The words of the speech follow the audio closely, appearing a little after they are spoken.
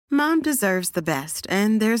Mom deserves the best,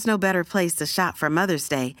 and there's no better place to shop for Mother's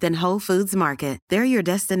Day than Whole Foods Market. They're your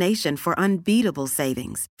destination for unbeatable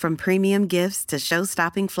savings, from premium gifts to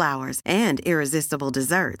show-stopping flowers and irresistible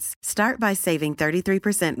desserts. Start by saving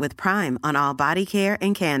 33% with Prime on all body care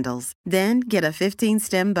and candles. Then get a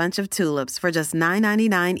 15-stem bunch of tulips for just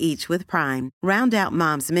 $9.99 each with Prime. Round out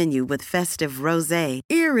Mom's menu with festive rosé,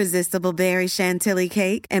 irresistible berry chantilly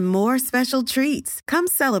cake, and more special treats. Come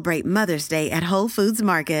celebrate Mother's Day at Whole Foods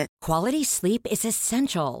Market. Quality sleep is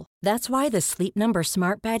essential. That's why the Sleep Number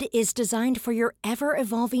Smart Bed is designed for your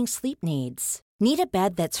ever-evolving sleep needs. Need a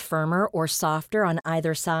bed that's firmer or softer on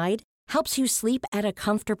either side? Helps you sleep at a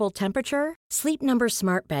comfortable temperature? Sleep Number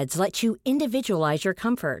Smart Beds let you individualize your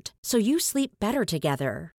comfort, so you sleep better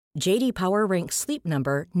together. J.D. Power ranks Sleep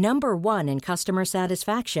Number number 1 in customer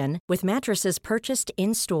satisfaction with mattresses purchased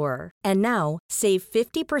in-store. And now, save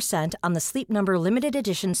 50% on the Sleep Number Limited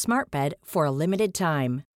Edition Smart Bed for a limited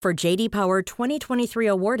time. For J.D. Power 2023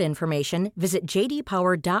 award information, visit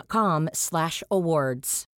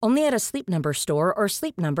jdpower.com/awards. Only at a Sleep Number store or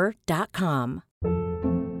sleepnumber.com.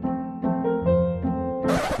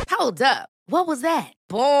 Hold up. What was that?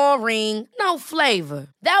 Boring. No flavor.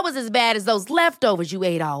 That was as bad as those leftovers you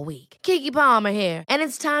ate all week. Keke Palmer here, and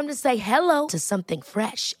it's time to say hello to something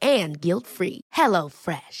fresh and guilt-free. Hello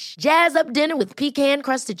Fresh. Jazz up dinner with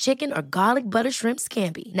pecan-crusted chicken or garlic butter shrimp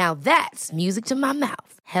scampi. Now that's music to my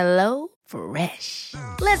mouth. Hello Fresh.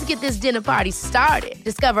 Let's get this dinner party started.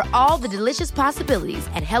 Discover all the delicious possibilities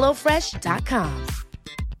at hellofresh.com.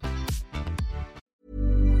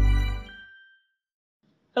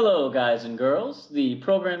 Hello, guys and girls. The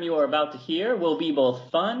program you are about to hear will be both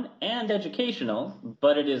fun and educational,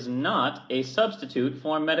 but it is not a substitute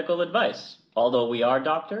for medical advice. Although we are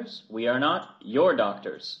doctors, we are not your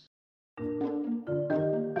doctors.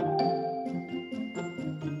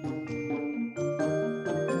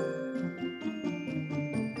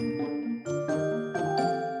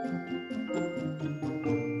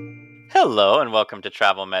 Hello and welcome to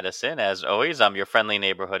Travel Medicine. As always, I'm your friendly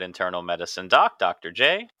neighborhood internal medicine doc, Dr.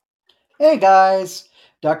 J. Hey guys,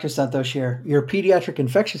 Dr. Santosh here, your pediatric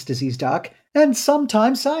infectious disease doc and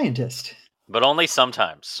sometimes scientist. But only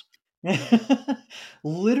sometimes.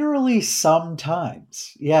 Literally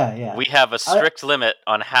sometimes. Yeah. We have a strict limit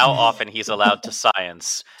on how often he's allowed to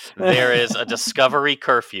science. There is a discovery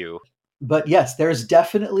curfew. But yes, there's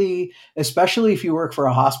definitely, especially if you work for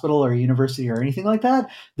a hospital or a university or anything like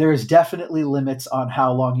that, there's definitely limits on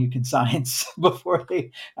how long you can science before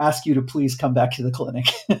they ask you to please come back to the clinic.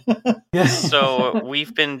 So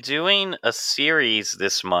we've been doing a series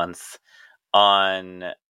this month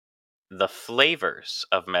on the flavors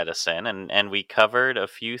of medicine, and we covered a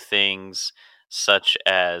few things such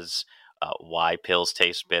as why pills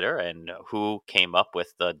taste bitter and who came up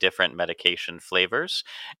with the different medication flavors.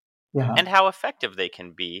 Yeah. And how effective they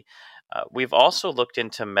can be. We've also looked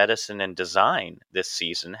into medicine and design this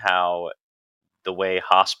season, how the way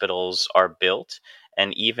hospitals are built,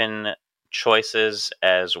 and even choices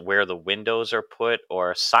as where the windows are put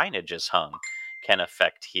or signage is hung can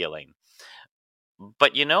affect healing.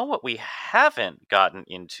 But you know what we haven't gotten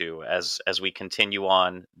into as we continue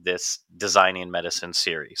on this Designing Medicine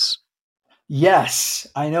series? Yes,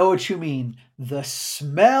 I know what you mean. The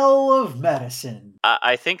smell of medicine.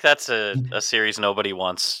 I think that's a series nobody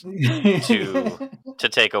wants to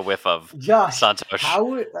take a whiff of. Josh, Santosh. how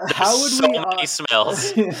would so we? Many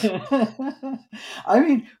smells. I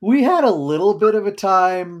mean, we had a little bit of a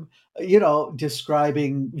time,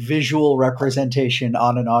 describing visual representation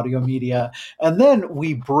on an audio media, and then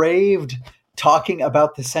we braved talking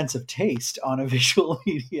about the sense of taste on a visual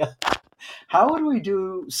media. How would we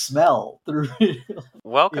do smell through?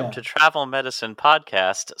 Welcome to Travel Medicine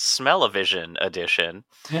Podcast, Smell-O-Vision edition.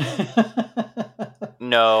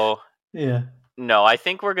 No. Yeah. No, I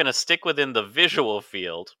think we're going to stick within the visual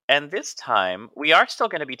field. And this time, we are still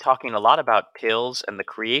going to be talking a lot about pills and the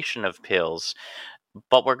creation of pills.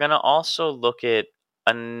 But we're going to also look at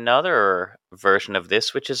another version of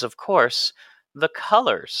this, which is, of course, the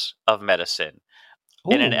colors of medicine.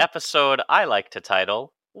 Ooh. In an episode I like to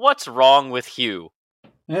title, What's Wrong with Hugh?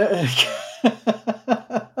 Should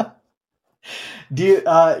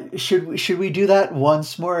we do that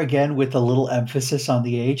once more again with a little emphasis on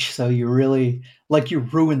the H, so you really you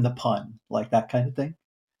ruin the pun, like that kind of thing?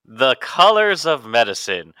 The colors of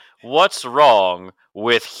medicine. What's wrong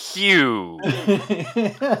with Hugh?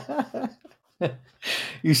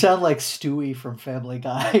 You sound like Stewie from Family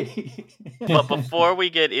Guy. But before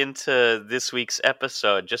we get into this week's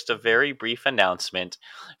episode, just a very brief announcement.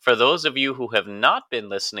 For those of you who have not been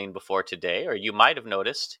listening before today, or you might have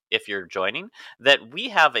noticed if you're joining, that we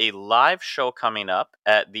have a live show coming up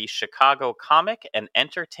at the Chicago Comic and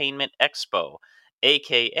Entertainment Expo,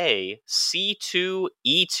 aka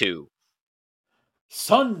C2E2.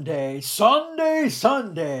 Sunday, Sunday,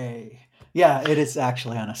 Sunday. Yeah, it is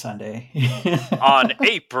actually on a Sunday. On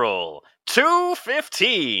April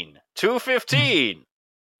 2/15, 2/15,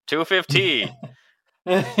 2/15.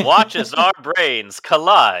 Watch as our brains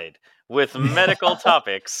collide with medical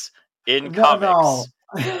topics in No, comics.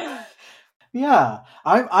 no. Yeah,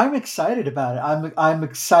 I'm excited about it. I'm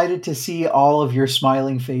excited to see all of your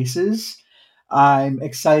smiling faces. I'm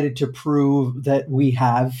excited to prove that we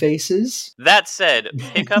have faces. That said,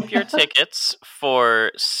 pick up your tickets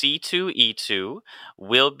for C2E2.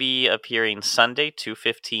 We'll be appearing Sunday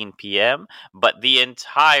 2:15 p.m., but the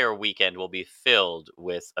entire weekend will be filled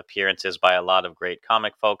with appearances by a lot of great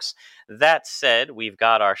comic folks. That said, we've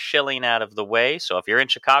got our shilling out of the way, so if you're in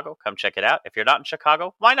Chicago, come check it out. If you're not in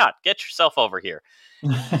Chicago, why not? Get yourself over here.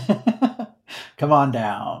 Come on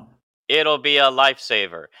down. It'll be a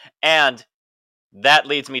lifesaver. And that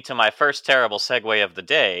leads me to my first terrible segue of the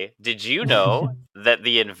day. Did you know that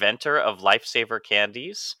the inventor of Lifesaver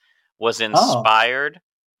candies was Oh. inspired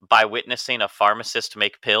by witnessing a pharmacist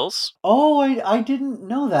make pills? Oh, I didn't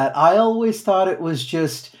know that. I always thought it was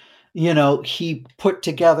just, he put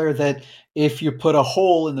together that if you put a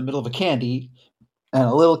hole in the middle of a candy and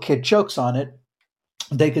a little kid chokes on it,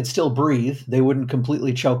 they could still breathe. They wouldn't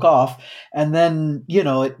completely choke off. And then,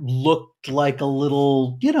 it looked like a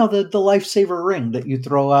little, the lifesaver ring that you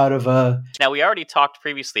throw out of a. Now, we already talked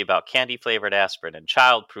previously about candy flavored aspirin and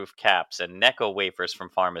child-proof caps and Necco wafers from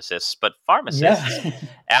pharmacists, but pharmacists, Yeah.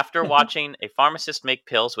 after watching a pharmacist make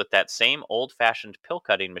pills with that same old-fashioned pill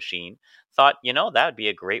cutting machine, thought, that would be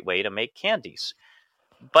a great way to make candies.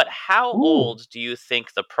 But how Ooh. old do you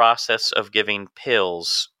think the process of giving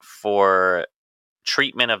pills for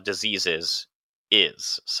treatment of diseases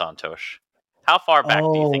is, Santosh? How far back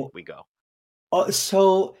do you think Oh, we go?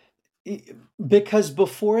 so i- because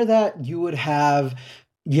before that you would have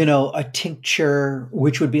a tincture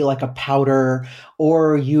which would be like a powder,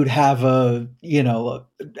 or you'd have a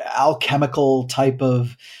alchemical type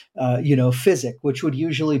of physic, which would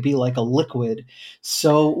usually be like a liquid.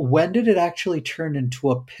 So when did it actually turn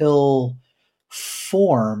into a pill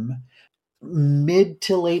form? Mid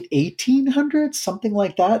to late 1800s, something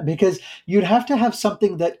like that, because you'd have to have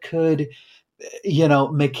something that could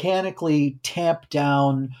mechanically tamp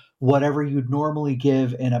down whatever you'd normally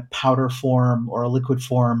give in a powder form or a liquid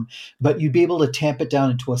form, but you'd be able to tamp it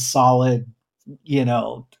down into a solid,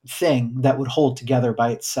 thing that would hold together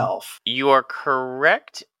by itself. You are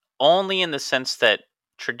correct only in the sense that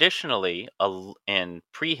traditionally, in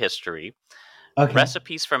prehistory, Okay,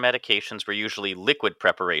 recipes for medications were usually liquid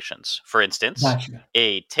preparations. For instance, gotcha.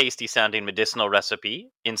 a tasty sounding medicinal recipe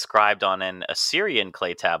inscribed on an Assyrian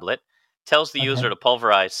clay tablet tells the user Okay, to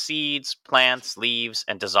pulverize seeds, plants, leaves,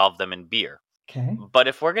 and dissolve them in beer. okay. But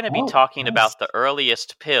if we're going to be Oh, talking nice. about the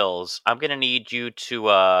earliest pills, I'm going to need you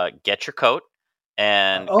to get your coat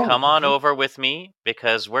and Oh, come on okay. over with me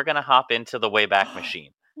because we're going to hop into the Wayback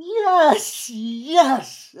Machine. Yes,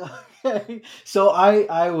 yes. Okay. So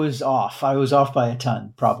I was off. I was off by a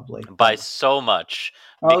ton, probably. By Then. so much,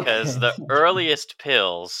 because Okay. the earliest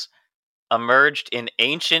pills emerged in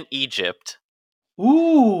ancient Egypt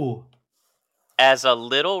Ooh. as a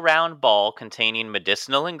little round ball containing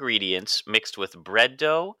medicinal ingredients mixed with bread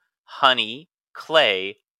dough, honey,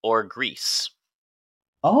 clay, or grease.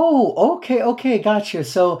 Oh, okay, okay, gotcha.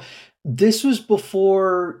 So this was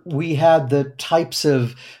before we had the types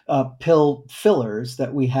of pill fillers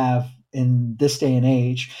that we have in this day and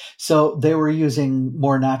age. So they were using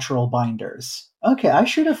more natural binders. Okay, I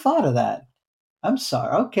should have thought of that. I'm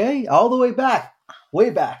sorry. Okay, all the way back, way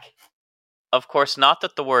back. Of course, not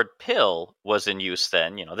that the word pill was in use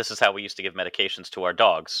then. This is how we used to give medications to our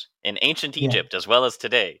dogs in ancient Yeah. Egypt as well as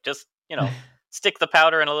today. Just, stick the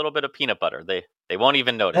powder in a little bit of peanut butter. They won't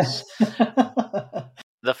even notice.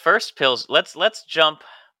 The first pills, let's jump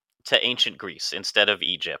to ancient Greece instead of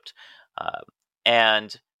Egypt. Uh,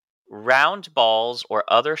 and round balls or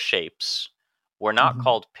other shapes were not Mhm.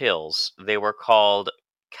 called pills. They were called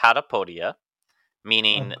catapodia,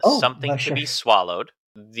 meaning Oh, something to sure. be swallowed.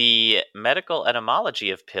 The medical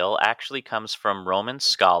etymology of pill actually comes from Roman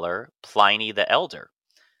scholar Pliny the Elder,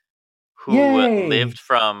 who lived Yay.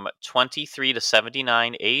 from 23 to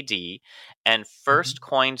 79 AD and Mhm. first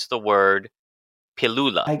coins the word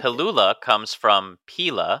Pilula. I Pilula comes from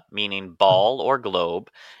pila, meaning ball or globe,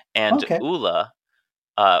 and okay. ula,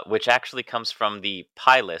 which actually comes from the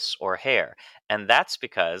pilus or hair. And that's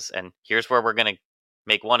because, and here's where we're going to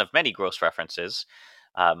make one of many gross references.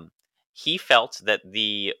 Um, he felt that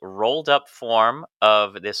the rolled up form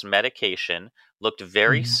of this medication looked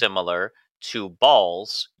very Mhm. similar to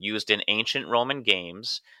balls used in ancient Roman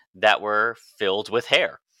games that were filled with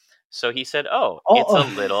hair. So he said, "Oh, it's a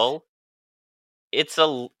Oh, little,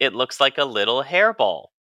 it looks like a little hairball,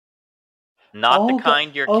 not the oh, God.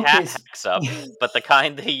 kind your Okay. cat hacks up, but the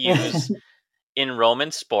kind they use in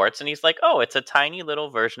Roman sports." And he's like, "Oh, it's a tiny little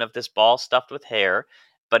version of this ball stuffed with hair,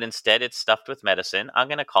 but instead it's stuffed with medicine. I'm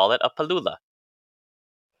going to call it a palula."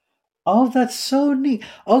 Oh, that's so neat.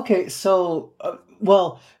 Okay, so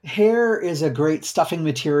well, hair is a great stuffing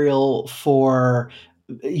material for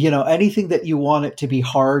anything that you want it to be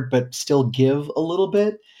hard but still give a little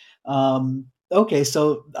bit. Okay,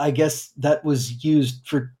 so I guess that was used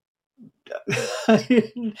for.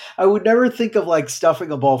 I would never think of like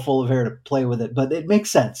stuffing a ball full of hair to play with it, but it makes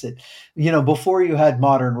sense. Before you had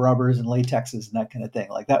modern rubbers and latexes and that kind of thing,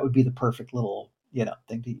 like that would be the perfect little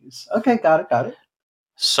thing to use. Okay, got it, got it.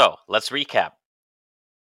 So let's recap.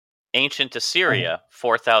 Ancient Okay. Assyria,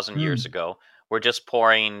 4,000 years Hmm. ago, were just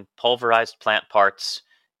pouring pulverized plant parts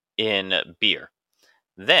in beer.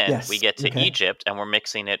 Then we Yes. get to Okay. Egypt and we're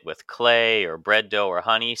mixing it with clay or bread dough or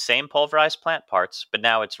honey, same pulverized plant parts, but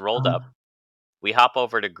now it's rolled up. Uh-huh. We hop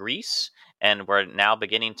over to Greece and we're now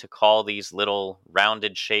beginning to call these little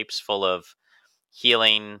rounded shapes full of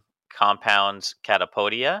healing compounds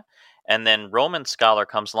catapodia. And then Roman scholar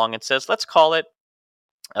comes along and says, let's call it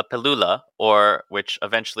a pilula, or which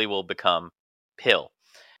eventually will become pill.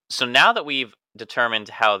 So now that we've determined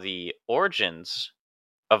how the origins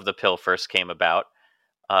of the pill first came about,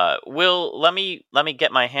 Will, let me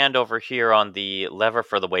get my hand over here on the lever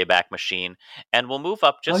for the Wayback Machine, and we'll move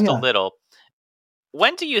up Oh just a yeah. little.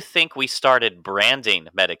 When do you think we started branding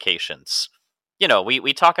medications?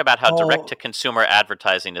 We talk about how direct to Oh consumer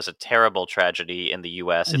advertising is a terrible tragedy in the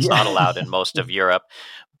US. It's not yeah. allowed in most of Europe.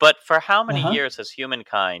 But for how many Uh-huh. years has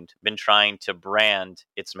humankind been trying to brand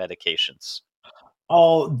its medications?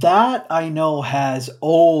 Oh, that I know has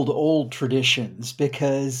old, old traditions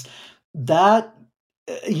because that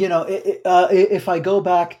if I go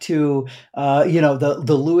back to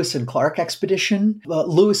the Lewis and Clark expedition,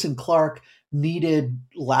 Lewis and Clark needed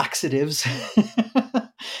laxatives,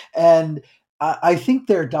 and I think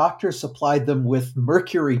their doctor supplied them with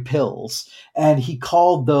mercury pills, and he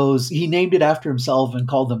named it after himself and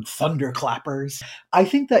called them thunderclappers. I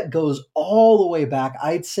think that goes all the way back.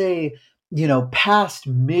 I'd say past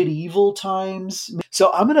medieval times.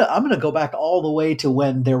 So I'm gonna go back all the way to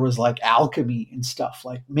when there was like alchemy and stuff,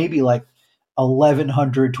 like maybe like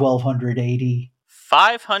 1100, 1200 AD.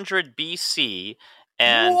 500 BC,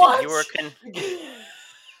 and you are What? con-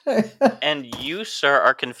 and you, sir,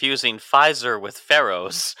 are confusing Pfizer with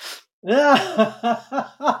Pharaohs.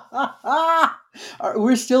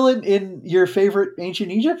 We're still in your favorite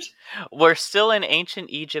ancient Egypt? We're still in ancient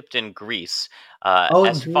Egypt and Greece. Oh,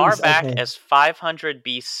 in As far Greece. back Okay. as 500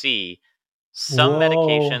 BC, some Whoa.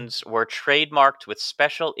 medications were trademarked with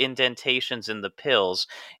special indentations in the pills.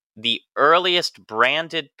 The earliest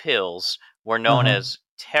branded pills were known Uh-huh. as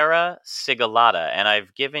Terra Sigillata, and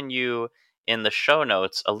I've given you in the show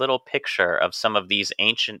notes a little picture of some of these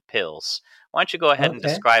ancient pills. Why don't you go ahead and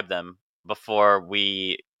Okay. describe them before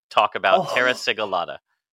we talk about Terra Oh, Sigillata?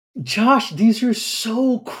 Josh, these are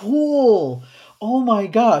so cool. Oh my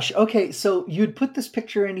gosh. Okay, so you'd put this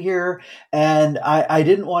picture in here, and I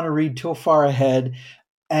didn't want to read too far ahead.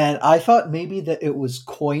 And I thought maybe that it was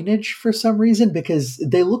coinage for some reason because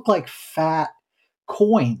they look like fat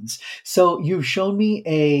coins. So you've shown me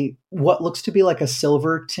a what looks to be like a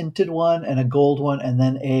silver tinted one and a gold one, and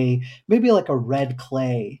then a maybe like a red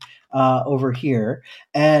clay over here.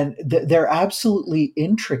 And they're absolutely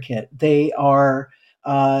intricate. They are,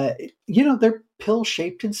 uh, they're pill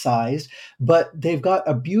shaped and sized, but they've got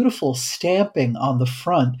a beautiful stamping on the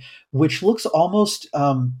front which looks almost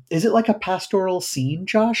is it like a pastoral scene,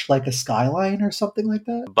 Josh? Like a skyline or something like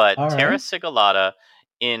that? But All Terra right. Sigillata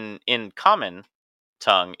in common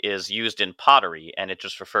tongue is used in pottery, and it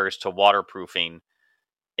just refers to waterproofing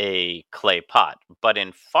a clay pot. But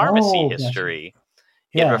in pharmacy Oh, gotcha. history,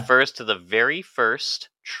 it Yeah. refers to the very first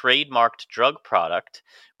trademarked drug product,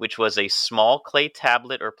 which was a small clay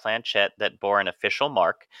tablet or planchette that bore an official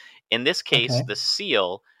mark. In this case, Okay. the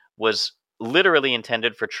seal was literally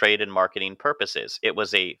intended for trade and marketing purposes. It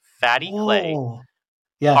was a fatty clay Whoa.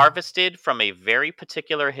 Yeah. harvested from a very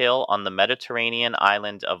particular hill on the Mediterranean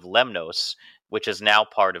island of Lemnos, which is now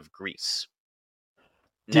part of Greece.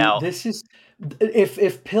 Dude, Now, this is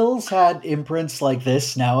if pills had imprints like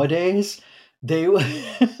this nowadays, they would.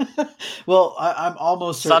 Well, I'm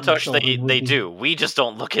almost certain Santosh, children would they be. do. We just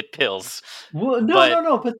don't look at pills. Well, no, But no,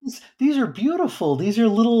 no. But these are beautiful. These are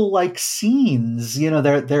little like scenes.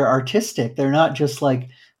 They're artistic. They're not just like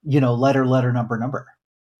letter, letter, number, number.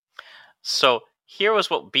 so here was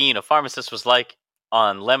what being a pharmacist was like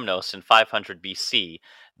on Lemnos in 500 BC,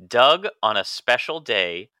 dug on a special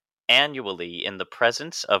day annually in the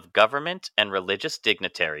presence of government and religious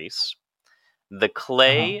dignitaries. The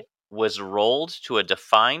Uh-huh. clay was rolled to a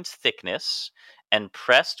defined thickness and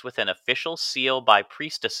pressed with an official seal by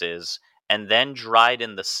priestesses and then dried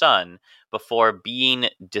in the sun before being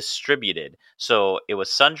distributed. So it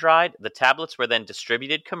was sun dried. The tablets were then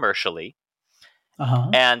distributed commercially.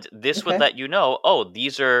 Uh-huh. And this would Okay. let you know, oh,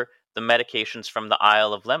 these are the medications from the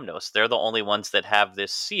Isle of Lemnos. They're the only ones that have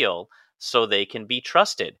this seal, so they can be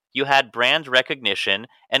trusted. You had brand recognition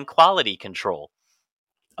and quality control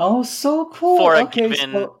Oh, so for cool. a Okay,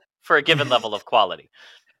 given so for a given level of quality.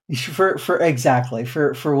 for exactly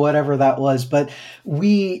for whatever that was, but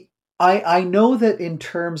we I know that in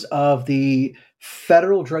terms of the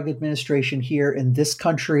Federal Drug Administration here in this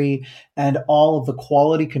country and all of the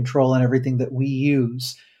quality control and everything that we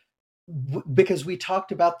use, because we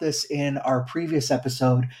talked about this in our previous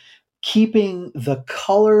episode, keeping the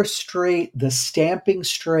color straight, the stamping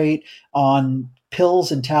straight on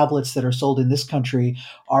pills and tablets that are sold in this country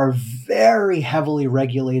are very heavily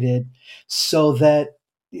regulated so that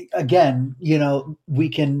again, we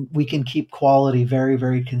can keep quality very,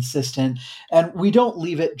 very consistent, and we don't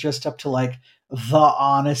leave it just up to like the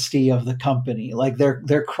honesty of the company. Like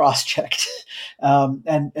they're cross-checked.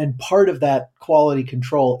 And part of that quality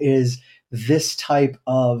control is this type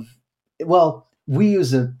of, well, we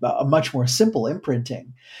use a much more simple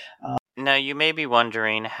imprinting. Now, you may be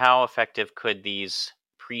wondering how effective could these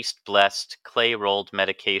priest blessed clay rolled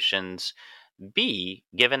medications be,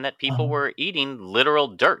 given that people Uh, were eating literal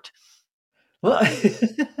dirt? well, Uh,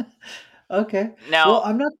 okay. Well,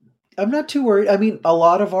 now, I'm not too worried. I mean, a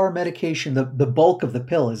lot of our medication, the bulk of the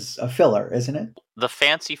pill is a filler, isn't it? the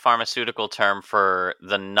fancy pharmaceutical term for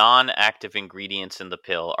the non active ingredients in the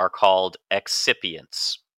pill are called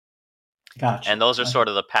excipients, and Gotcha. those are Okay. sort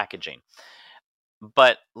of the packaging.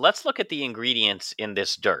 But let's look at the ingredients in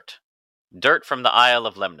this dirt from the Isle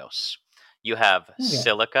of Lemnos. You have Okay.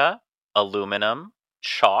 silica, aluminum,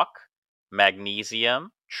 chalk,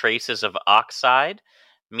 magnesium, traces of oxide,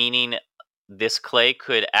 meaning this clay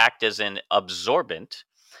could act as an absorbent.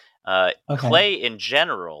 Okay. Clay in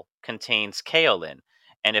general contains kaolin.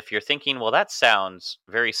 And if you're thinking, well, that sounds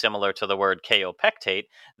very similar to the word kaopectate,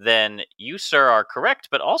 then you, sir, are correct,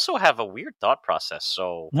 but also have a weird thought process.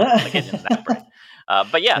 So I want to get into that, Brett.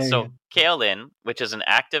 But yeah, There you so go. kaolin, which is an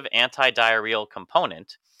active antidiarrheal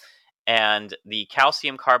component, and the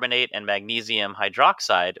calcium carbonate and magnesium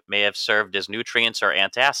hydroxide may have served as nutrients or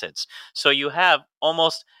antacids. So you have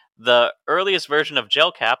almost the earliest version of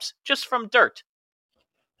gel caps just from dirt.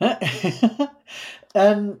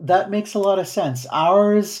 And that makes a lot of sense.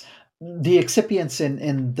 The excipients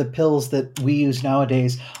in the pills that we use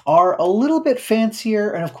nowadays are a little bit fancier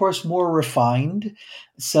and, of course, more refined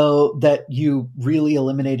so that you really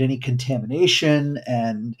eliminate any contamination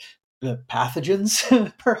and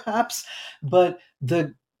pathogens, perhaps. But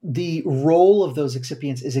the role of those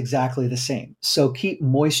excipients is exactly the same. So keep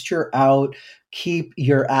moisture out, keep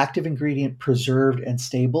your active ingredient preserved and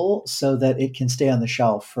stable so that it can stay on the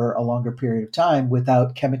shelf for a longer period of time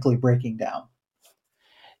without chemically breaking down.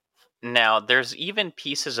 Now, there's even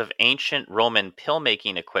pieces of ancient Roman pill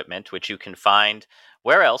making equipment which you can find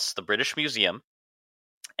where else? The British Museum.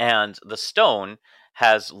 And the stone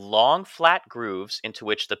has long, flat grooves into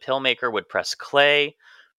which the pill maker would press clay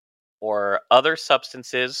or other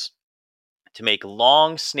substances to make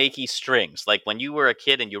long, snaky strings. Like when you were a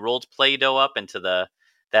kid and you rolled Play Doh up into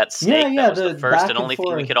that Yeah, snake that yeah, was the the first and back and only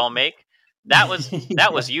thing we forth. could all make. That was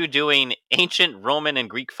Yeah. you doing ancient Roman and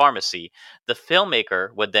Greek pharmacy. The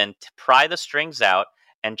filmmaker would then pry the strings out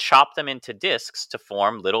and chop them into discs to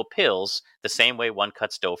form little pills, the same way one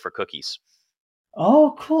cuts dough for cookies.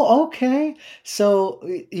 Oh, cool. Okay. So,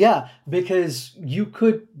 yeah, because you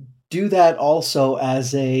could do that also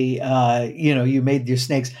as you made your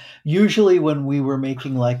snakes. Usually, when we were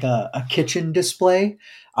making like a kitchen display,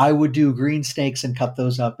 I would do green snakes and cut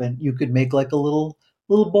those up, and you could make like a little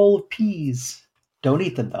bowl of peas. Don't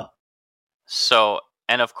eat them though. So,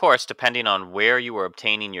 and of course, depending on where you were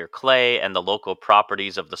obtaining your clay and the local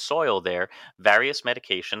properties of the soil there, various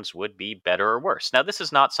medications would be better or worse. Now, this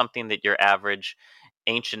is not something that your average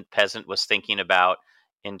ancient peasant was thinking about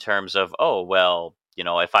in terms of, oh, well,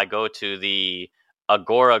 if I go to the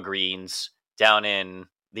Agora Greens down in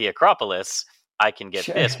the Acropolis, I can get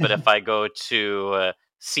Sure. this. But if I go to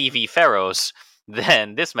CV Ferros,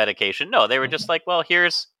 then this medication, no, they were just like, well,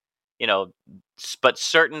 here's, you know, but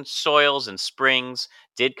certain soils and springs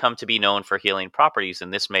did come to be known for healing properties,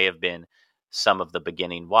 and this may have been some of the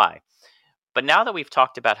beginning why. But now that we've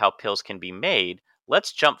talked about how pills can be made,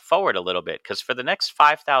 let's jump forward a little bit, because for the next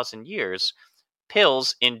 5,000 years,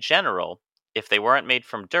 pills in general, if they weren't made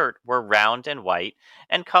from dirt, were round and white,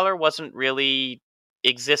 and color wasn't really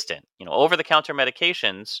existent. Over the counter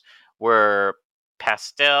medications were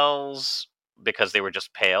pastels because they were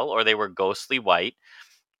just pale, or they were ghostly white,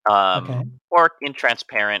 Okay. or in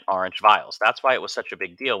transparent orange vials. That's why it was such a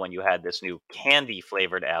big deal when you had this new candy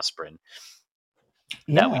flavored aspirin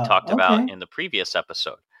that we Yeah. talked about Okay. in the previous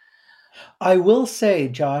episode. I will say,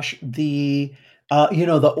 Josh, the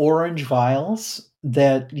orange vials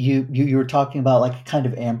that you were talking about, like kind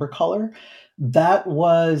of amber color, that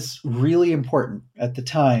was really important at the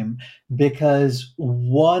time because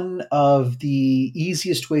one of the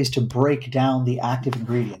easiest ways to break down the active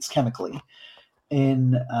ingredients chemically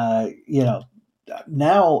in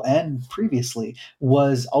now and previously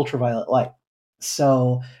was ultraviolet light.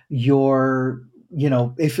 So your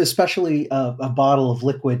if especially a bottle of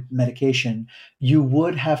liquid medication, you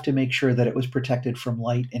would have to make sure that it was protected from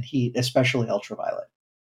light and heat, especially ultraviolet.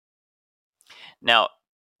 Now,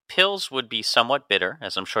 pills would be somewhat bitter,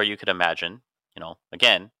 as I'm sure you could imagine.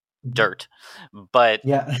 Again, Mhm. dirt. But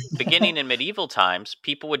Yeah. beginning in medieval times,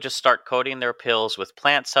 people would just start coating their pills with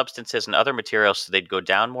plant substances and other materials so they'd go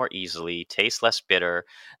down more easily, taste less bitter.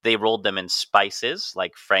 They rolled them in spices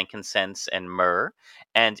like frankincense and myrrh.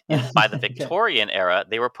 And by the Okay. Victorian era,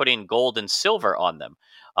 they were putting gold and silver on them,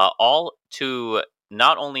 all to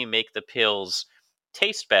not only make the pills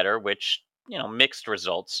taste better, which, mixed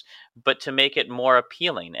results, but to make it more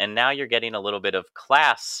appealing. And now you're getting a little bit of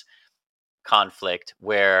class conflict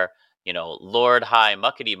where Lord High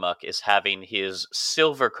Muckety Muck is having his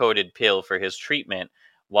silver coated pill for his treatment,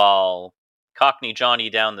 while Cockney Johnny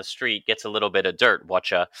down the street gets a little bit of dirt,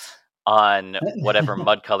 watcha, on whatever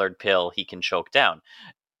mud colored pill he can choke down.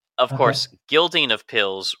 Of Okay. course, gilding of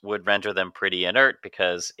pills would render them pretty inert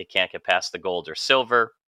because it can't get past the gold or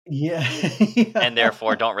silver, Yeah. and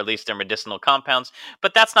therefore don't release their medicinal compounds.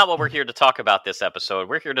 But that's not what we're here to talk about this episode.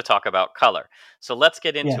 We're here to talk about color. So let's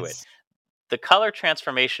get into it. Yes. The color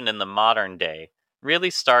transformation in the modern day really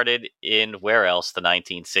started in where else? The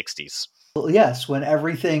 1960s. Well, yes, when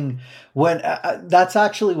that's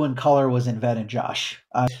actually when color was invented, Josh.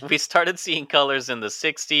 We started seeing colors in the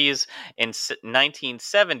 60s. In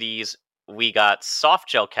 1970s, we got soft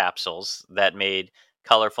gel capsules that made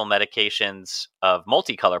colorful medications of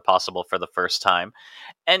multicolor possible for the first time.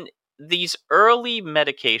 And these early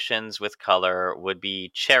medications with color would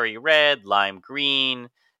be cherry red, lime green,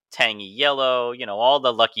 tangy yellow, all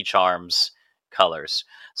the Lucky Charms colors.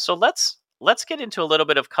 So let's get into a little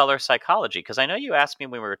bit of color psychology, because I know you asked me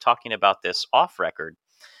when we were talking about this off record,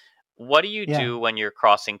 what do you Yeah. do when you're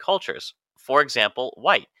crossing cultures? For example,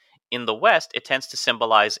 white. In the West, it tends to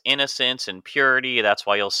symbolize innocence and purity. That's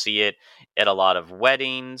why you'll see it at a lot of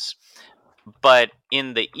weddings. But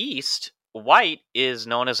in the East, white is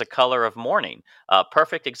known as a color of mourning. A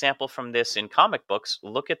perfect example from this in comic books,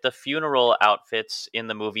 look at the funeral outfits in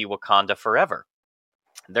the movie Wakanda Forever.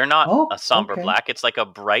 They're not a Oh, somber okay. black, it's like a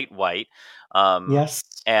bright white. Um, Yes.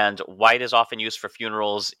 and white is often used for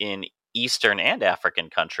funerals in Eastern and African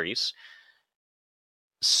countries.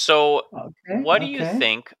 So, Okay. what do you Okay.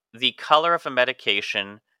 think the color of a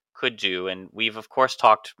medication could do? And we've, of course,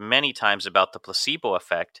 talked many times about the placebo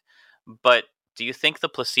effect, but do you think the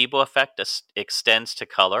placebo effect extends to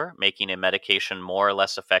color, making a medication more or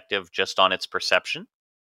less effective just on its perception?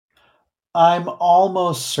 I'm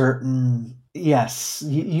almost certain, yes.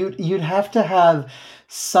 You'd have to have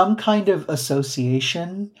some kind of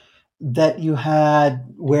association that you had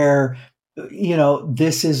where,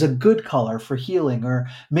 this is a good color for healing, or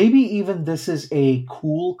maybe even this is a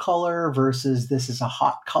cool color versus this is a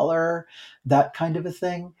hot color, that kind of a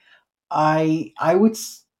thing. I would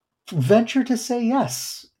venture to say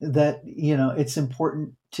yes, that, it's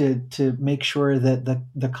important to make sure that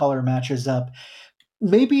the color matches up.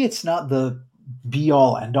 Maybe it's not the be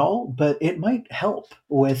all end all, but it might help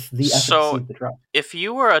with the efficacy So, of the drug. if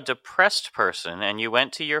you were a depressed person and you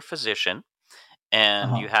went to your physician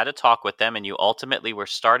and you Uh-huh. had a talk with them and you ultimately were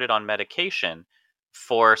started on medication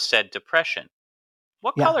for said depression,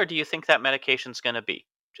 what Yeah. color do you think that medication's going to be?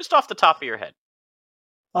 Just off the top of your head.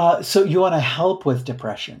 So you want to help with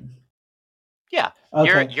depression? Yeah.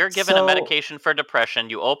 You're Okay. you're given a So medication for depression,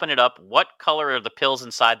 you open it up, what color are the pills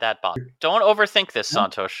inside that bottle? Don't overthink this, no,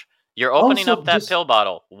 Santosh. You're Oh, opening so up that just pill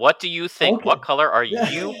bottle. What do you think? What okay. color are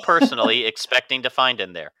you personally expecting to find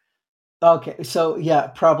in there? Okay, so yeah,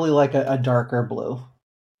 probably like a darker blue.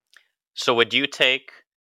 So would you take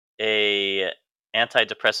a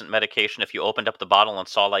antidepressant medication if you opened up the bottle and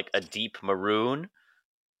saw like a deep maroon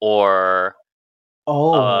or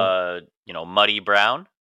Oh, muddy brown?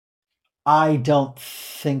 I don't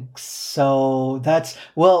think so. That's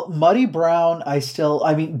well, Muddy Brown, I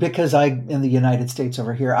mean, because I in the United States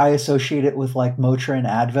over here, I associate it with like Motrin,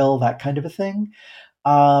 Advil, that kind of a thing.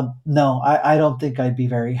 No, I don't think I'd be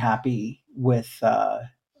very happy with a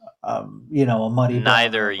Muddy Brown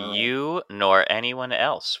or Neither a Maroon. you nor anyone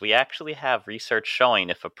else. We actually have research showing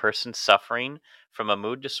if a person suffering from a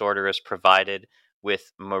mood disorder is provided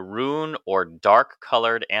with maroon or dark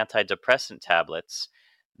colored antidepressant tablets,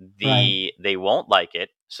 Right. they won't like it,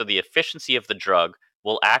 so the efficiency of the drug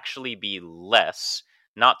will actually be less,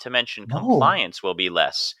 not to mention No, compliance will be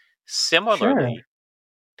less. sure. Similarly,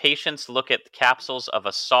 patients look at capsules of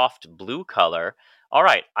a soft blue color. All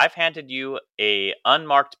right, I've handed you a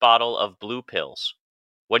unmarked bottle of blue pills.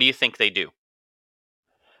 What do you think they do?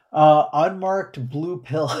 Unmarked blue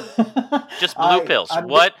pill. Just blue pills. I'm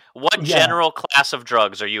go- What yeah. general class of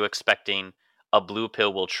drugs are you expecting a blue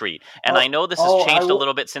pill will treat? And I Oh, know this has oh, I changed a will.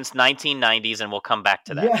 little bit since 1990s and we'll come back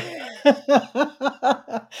to that.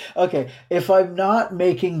 Yeah. Okay, if I'm not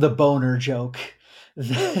making the boner joke,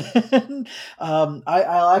 then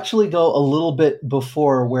I'll actually go a little bit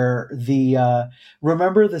before where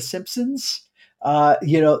remember The Simpsons?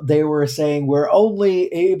 They were saying we're only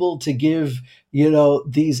able to give,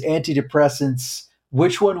 these antidepressants.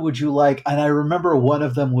 Which one would you like? And I remember one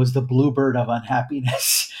of them was the bluebird of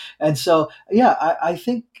unhappiness. And so, yeah, I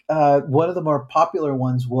think one of the more popular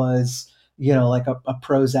ones was like a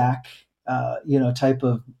Prozac, type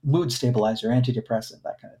of mood stabilizer, antidepressant,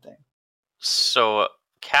 that kind of thing. So,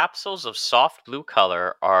 capsules of soft blue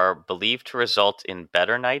color are believed to result in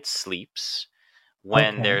better night's sleeps.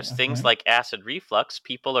 When Okay, there's things okay. like acid reflux,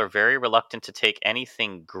 people are very reluctant to take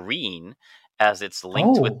anything green as it's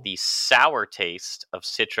linked with Oh, the sour taste of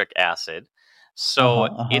citric acid. uh So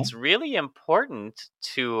huh, uh huh. it's really important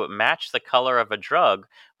to match the color of a drug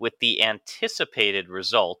with the anticipated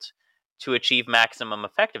result to achieve maximum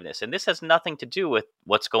effectiveness. And this has nothing to do with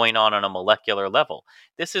what's going on a molecular level.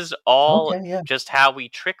 This is all Okay, yeah. just how we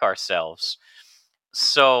trick ourselves.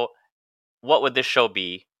 So what would this show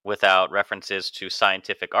be without references to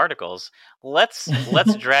scientific articles? Let's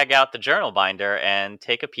drag out the journal binder and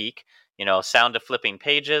take a peek. Sound of flipping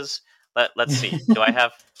pages. Let's see. Do I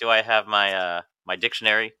have my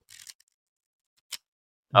dictionary?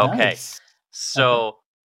 Okay. Nice. Uh huh. So,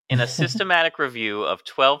 in a systematic review of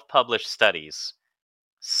 12 published studies,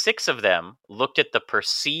 6 of them looked at the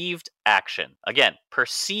perceived action. Again,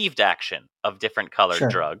 perceived action of different colored Sure.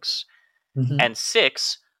 drugs, Hmm. and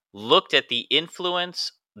 6 looked at the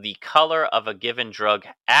influence the color of a given drug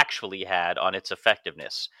actually had on its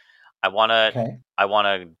effectiveness. I want to Okay. I want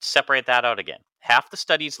to separate that out again. Half the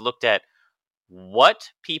studies looked at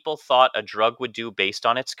what people thought a drug would do based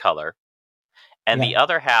on its color, and Yeah. the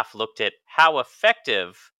other half looked at how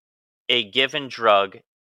effective a given drug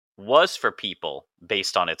was for people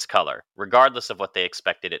based on its color, regardless of what they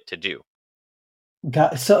expected it to do.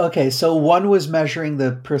 So one was measuring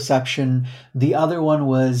the perception. The other one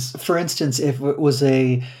was, for instance, if it was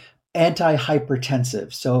a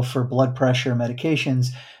antihypertensive, so for blood pressure medications,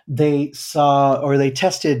 they saw or they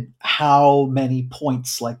tested how many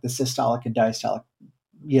points, like the systolic and diastolic,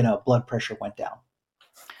 blood pressure went down.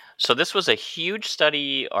 So, this was a huge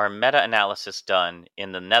study or meta analysis done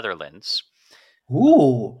in the Netherlands,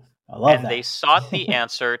 Ooh, I love and they that. sought the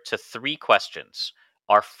answer to 3 questions.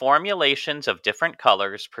 Are formulations of different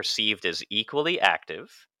colors perceived as equally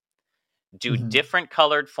active? Do Mhm. different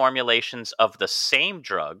colored formulations of the same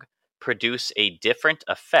drug produce a different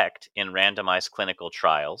effect in randomized clinical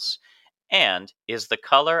trials? And is the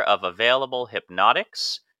color of available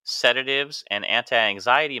hypnotics, sedatives, and anti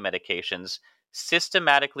anxiety medications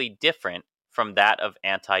systematically different from that of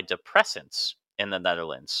antidepressants in the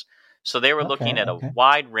Netherlands? So they were looking Okay, at a okay.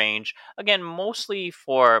 wide range, again, mostly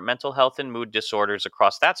for mental health and mood disorders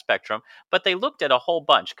across that spectrum, but they looked at a whole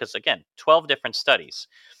bunch because, again, 12 different studies.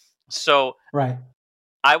 So Right.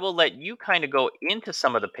 I will let you kind of go into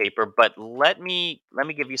some of the paper, but let me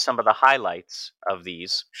give you some of the highlights of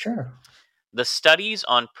these. Sure. The studies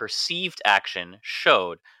on perceived action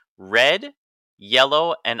showed red,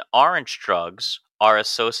 yellow, and orange drugs are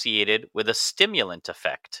associated with a stimulant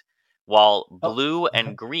effect, while Oh, blue okay.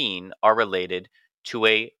 and green are related to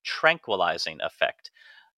a tranquilizing effect.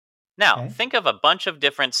 Now, Okay. think of a bunch of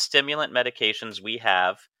different stimulant medications we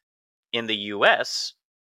have in the US.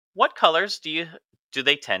 What colors do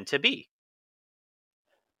they tend to be?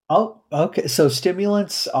 Oh, okay. So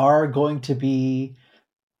stimulants are going to be,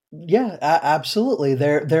 yeah, absolutely.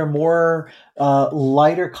 They're more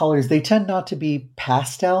lighter colors. They tend not to be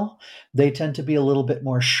pastel. They tend to be a little bit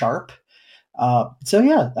more sharp. So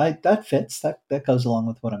yeah, that fits. That goes along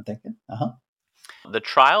with what I'm thinking. Uh-huh. The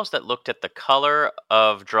trials that looked at the color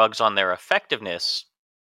of drugs on their effectiveness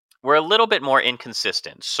were a little bit more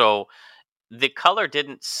inconsistent. So the color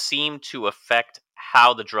didn't seem to affect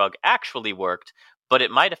how the drug actually worked, but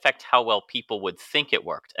it might affect how well people would think it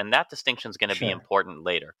worked. And that distinction is going to be Sure. important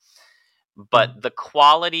later. Mm. But the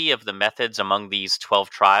quality of the methods among these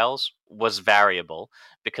 12 trials was variable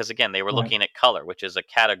because, again, they were Right. looking at color, which is a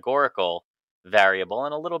categorical variable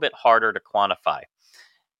and a little bit harder to quantify.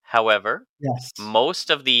 However, Yes. most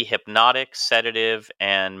of the hypnotic, sedative,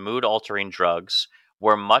 and mood altering drugs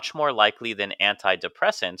were much more likely than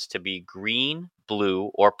antidepressants to be green,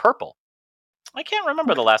 blue, or purple. I can't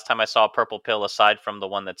remember the Okay. last time I saw a purple pill aside from the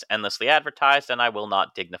one that's endlessly advertised, and I will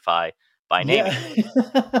not dignify by naming Yeah.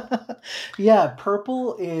 it. Yeah,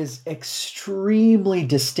 purple is extremely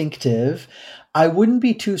distinctive. I wouldn't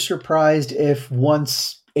be too surprised if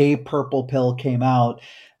once a purple pill came out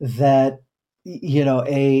that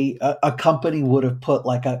a company would have put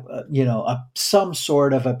like a some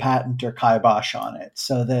sort of a patent or kibosh on it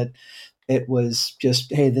so that it was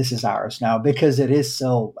just, hey, this is ours now because it is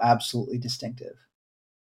so absolutely distinctive.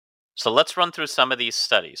 So let's run through some of these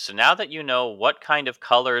studies. So now that you know what kind of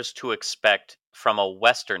colors to expect from a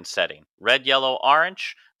Western setting, red, yellow,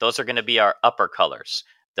 orange, those are going to be our upper colors.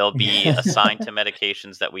 They'll be assigned to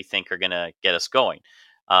medications that we think are going to get us going.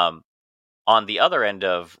 Um, on the other end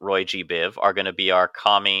of Roy G. Biv are going to be our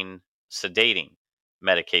calming, sedating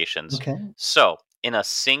medications. Okay. So, in a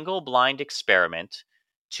single blind experiment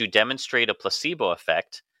to demonstrate a placebo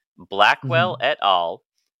effect, Blackwell Mhm. et al.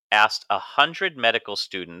 Asked 100 medical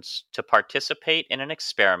students to participate in an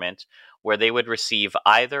experiment where they would receive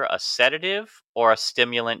either a sedative or a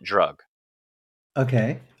stimulant drug.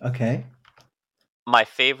 Okay. Okay. My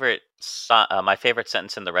favorite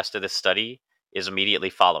sentence in the rest of this study is immediately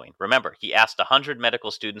following. Remember, he asked 100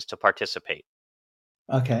 medical students to participate.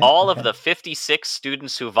 Okay. All of Okay. the 56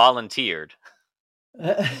 students who volunteered.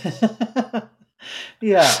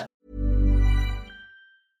 Yeah.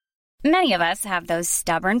 Many of us have those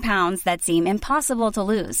stubborn pounds that seem impossible to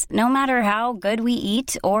lose, no matter how good we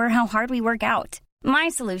eat or how hard we work out. My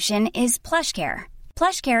solution is PlushCare.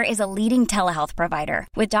 PlushCare is a leading telehealth provider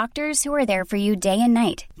with doctors who are there for you day and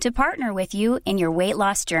night to partner with you in your weight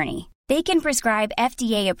loss journey. They can prescribe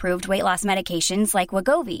FDA-approved weight loss medications like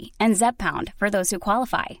Wegovy and Zepbound for those who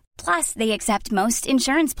qualify. Plus, they accept most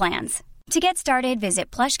insurance plans. To get started, visit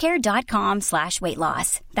plushcare.com/weight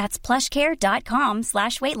loss. That's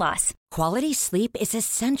plushcare.com/weight loss. Quality sleep is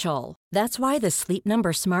essential. That's why the Sleep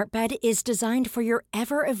Number Smart Bed is designed for your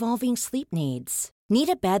ever-evolving sleep needs. Need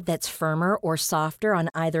a bed that's firmer or softer on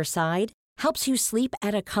either side? Helps you sleep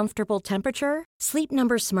at a comfortable temperature? Sleep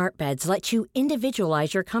Number Smart Beds let you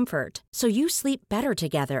individualize your comfort so you sleep better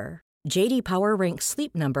together. JD Power ranks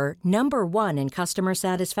Sleep Number number 1 in customer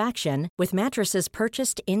satisfaction with mattresses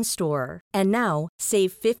purchased in-store. And now,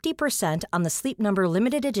 save 50% on the Sleep Number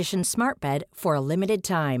Limited Edition Smart Bed for a limited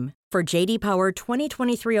time. For JD Power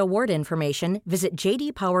 2023 award information, visit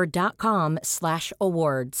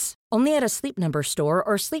jdpower.com/awards. Only at a Sleep Number store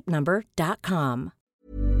or sleepnumber.com.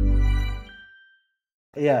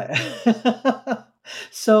 Yeah.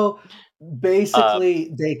 So Uh,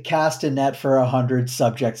 basically, they cast a net for 100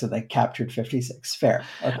 subjects and they captured 56. Fair.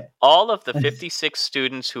 Okay. all of the 56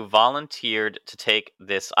 students who volunteered to take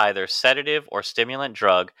this either sedative or stimulant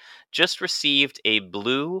drug just received a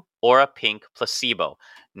blue or a pink placebo. Sure.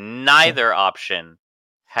 Neither option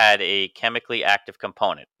had a chemically active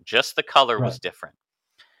component, just the color was Right. different.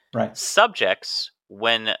 Right. Subjects,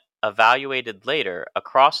 when evaluated later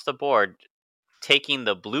across the board, taking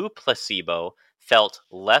the blue placebo felt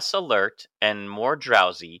less alert and more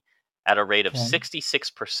drowsy at a rate of Okay.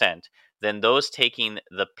 66% than those taking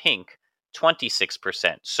the pink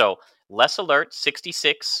 26%. So less alert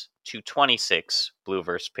 66 to 26 blue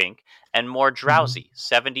versus pink and more Mhm. drowsy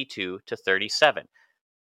 72 to 37.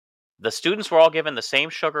 The students were all given the same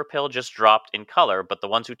sugar pill, just dropped in color, but the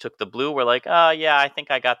ones who took the blue were like, yeah, I think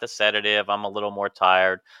I got the sedative. I'm a little more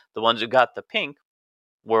tired. The ones who got the pink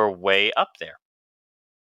were way up there.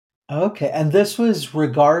 Okay. And this was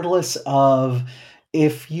regardless of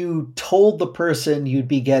if you told the person you'd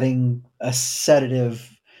be getting a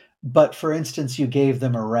sedative, but for instance, you gave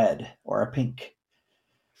them a red or a pink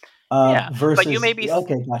Yeah, but you may versus, be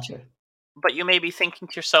okay, gotcha. But you may be thinking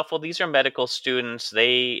to yourself, well, these are medical students.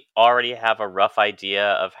 They already have a rough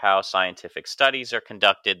idea of how scientific studies are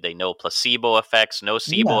conducted. They know placebo effects,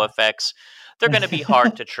 nocebo Yeah. effects. They're going to be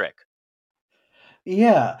hard to trick.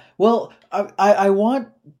 Yeah. Well, I want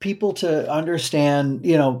people to understand,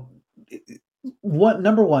 what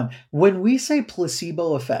number one, when we say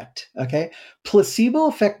placebo effect, okay, placebo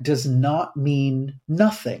effect does not mean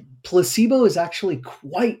nothing. Placebo is actually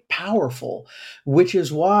quite powerful, which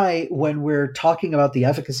is why when we're talking about the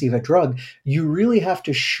efficacy of a drug, you really have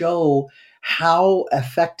to show how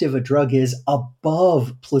effective a drug is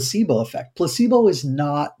above placebo effect. Placebo is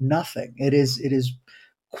not nothing. It is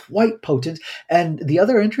quite potent. And the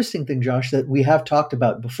other interesting thing, Josh, that we have talked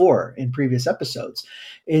about before in previous episodes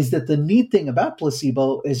is that the neat thing about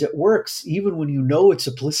placebo is it works even when you know it's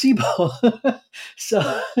a placebo.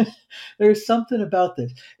 So there's something about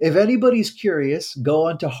this. If anybody's curious, go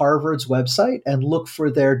onto Harvard's website and look for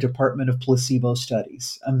their Department of Placebo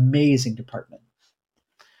Studies. Amazing department.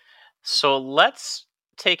 So let's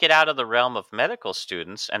take it out of the realm of medical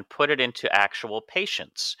students and put it into actual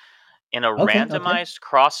patients. In a Okay, okay. randomized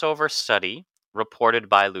crossover study reported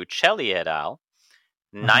by Lucelli et al.,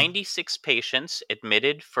 Uh-huh. 96 patients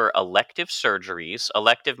admitted for elective surgeries,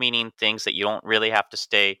 elective meaning things that you don't really have to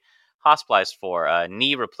stay hospitalized for,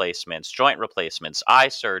 knee replacements, joint replacements, eye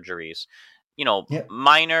surgeries, Yep.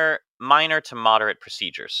 minor to moderate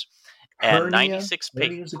procedures. And Hernia.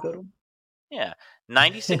 Hernia is a good one. yeah,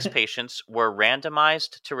 96 patients were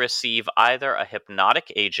randomized to receive either a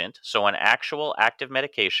hypnotic agent, so an actual active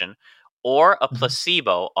medication, or a Mhm.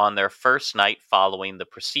 placebo on their first night following the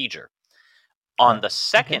procedure. On Okay. the Okay.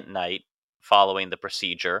 second night following the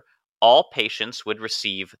procedure, all patients would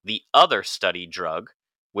receive the other study drug,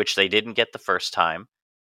 which they didn't get the first time,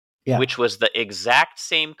 Yeah. which was the exact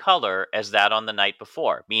same color as that on the night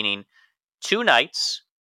before, meaning 2 nights,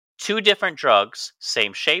 two different drugs,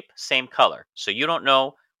 same shape, same color. So you don't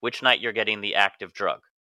know which night you're getting the active drug.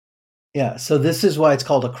 Yeah, so this is why it's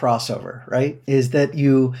called a crossover, right? Is that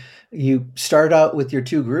you start out with your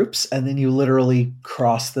two groups and then you literally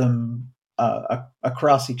cross them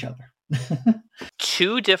across each other.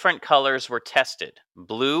 Two different colors were tested,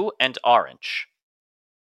 blue and orange.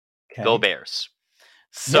 Go Okay. Bears. Yeah.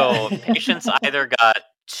 So patients either got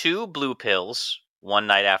two blue pills one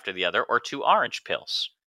night after the other or two orange pills.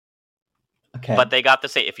 But Okay. they got the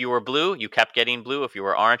same. If you were blue, you kept getting blue. If you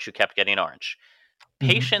were orange, you kept getting orange.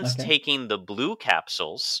 Patients Okay. taking the blue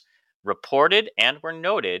capsules reported and were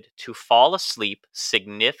noted to fall asleep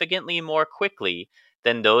significantly more quickly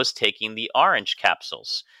than those taking the orange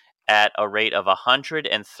capsules at a rate of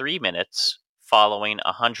 103 minutes following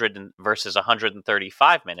 100 versus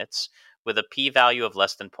 135 minutes with a p-value of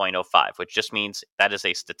less than 0.05, which just means that is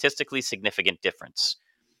a statistically significant difference.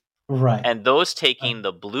 Right. And those taking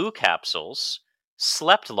the blue capsules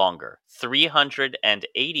slept longer,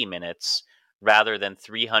 380 minutes rather than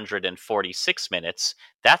 346 minutes.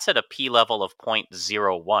 That's at a p level of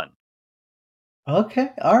 0.01. Okay.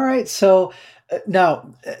 All right. So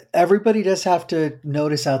now everybody does have to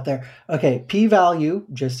notice out there. Okay. P value,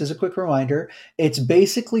 just as a quick reminder, it's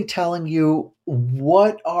basically telling you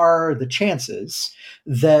what are the chances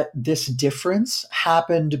that this difference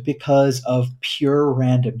happened because of pure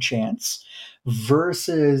random chance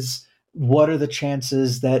versus what are the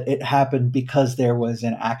chances that it happened because there was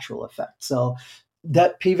an actual effect. So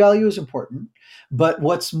that p value is important. But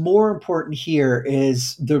what's more important here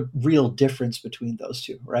is the real difference between those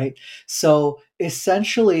two, right? So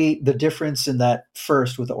essentially, the difference in that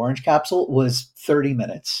first with the orange capsule was 30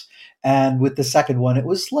 minutes. And with the second one, it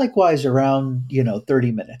was likewise around,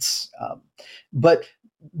 30 minutes. But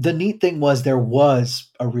the neat thing was there was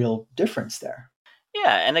a real difference there.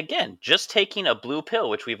 Yeah, and again, just taking a blue pill,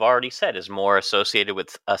 which we've already said is more associated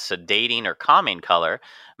with a sedating or calming color,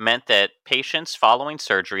 meant that patients following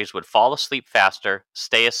surgeries would fall asleep faster,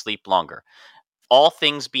 stay asleep longer. All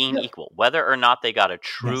things being Yeah. equal, whether or not they got a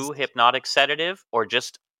true Yes. hypnotic sedative or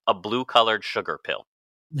just a blue colored sugar pill.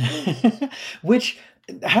 Which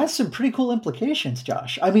has some pretty cool implications,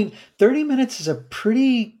 Josh. I mean, 30 minutes is a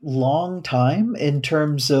pretty long time in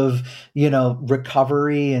terms of,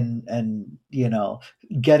 recovery and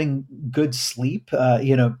getting good sleep,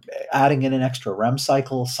 adding in an extra REM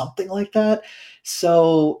cycle, something like that.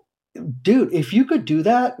 So, dude, if you could do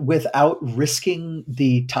that without risking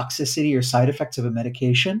the toxicity or side effects of a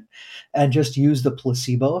medication and just use the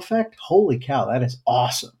placebo effect, holy cow, that is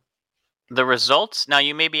awesome. The results, now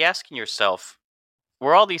you may be asking yourself,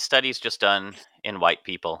 were all these studies just done in white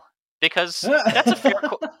people? Because that's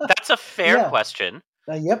a fair Yeah. question.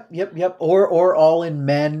 Yep. Or all in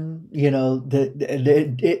men. You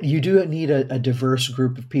do need a diverse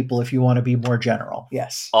group of people if you want to be more general.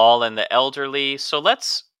 Yes. All in the elderly. So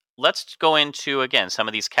let's go into again some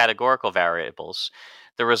of these categorical variables.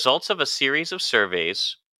 The results of a series of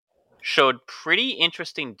surveys showed pretty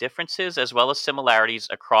interesting differences as well as similarities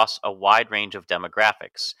across a wide range of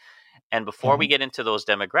demographics. And before we Okay. get into those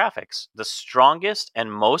demographics, the strongest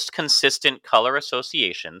and most consistent color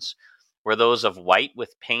associations were those of white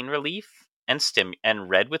with pain relief and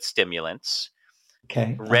red with stimulants.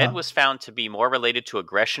 Okay. Red was found to be more related to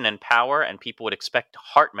aggression and power, and people would expect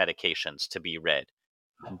heart medications to be red.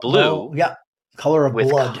 Oh, Blue yeah. Color of with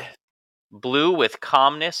blood. blue with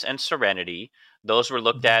calmness and serenity. Those were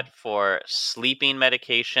looked Mhm. at for sleeping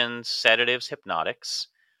medications, sedatives, hypnotics.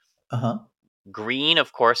 Uh-huh. Green,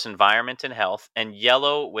 of course, environment and health, and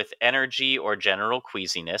yellow with energy or general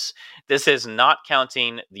queasiness. This is not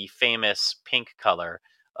counting the famous pink color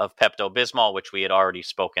of Pepto Bismol, which we had already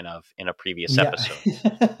spoken of in a previous Yeah.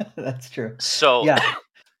 episode. That's true. So, Yeah.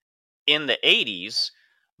 in the 80s,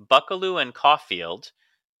 Buckaloo and Caulfield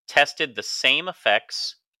tested the same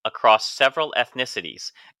effects across several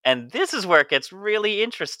ethnicities. And this is where it gets really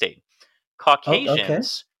interesting. Oh, okay.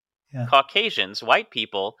 Caucasians Yeah. Caucasians, white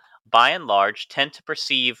people, by and large, tend to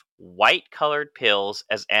perceive white colored pills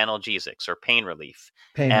as analgesics or pain relief,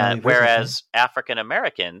 Pain and relievers. Okay. whereas African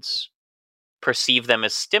Americans perceive them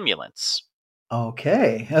as stimulants.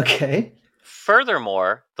 Okay.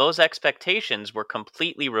 Furthermore, those expectations were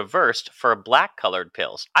completely reversed for black colored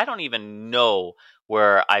pills. I don't even know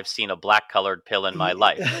where I've seen a black colored pill in my Ye-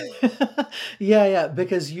 life. Yeah,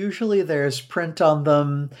 because usually there's print on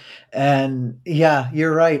them, and yeah,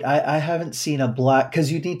 you're right. I haven't seen a black because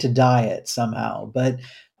you need to dye it somehow. But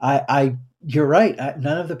you're right.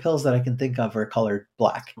 None of the pills that I can think of are colored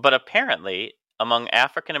black. But apparently, among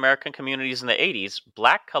African American communities in the 80s,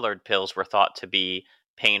 black colored pills were thought to be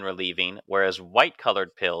pain relieving, whereas white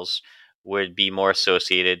colored pills would be more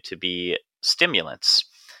associated to be stimulants.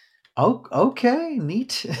 Oh, okay,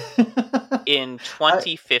 neat. In I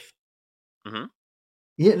 2015,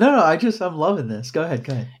 Yeah, no, I'm loving this. Go ahead.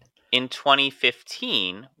 in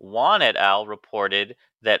 2015, Wan et al. Reported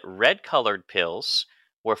that red colored pills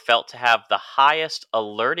were felt to have the highest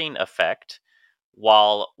alerting effect,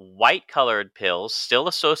 while white colored pills, still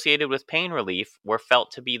associated with pain relief, were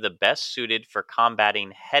felt to be the best suited for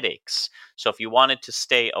combating headaches. So, if you wanted to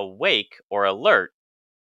stay awake or alert,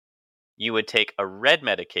 you would take a red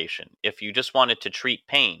medication. If you just wanted to treat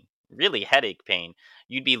pain, really headache pain,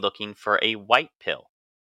 you'd be looking for a white pill.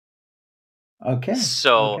 Okay,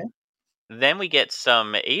 So, okay. then we get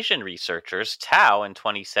some Asian researchers, Tao in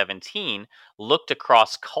 2017, looked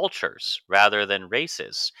across cultures rather than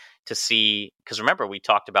races to see, because remember, we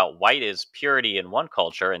talked about white is purity in one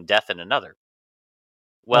culture and death in another.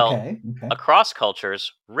 Well, Okay. across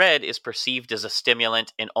cultures, red is perceived as a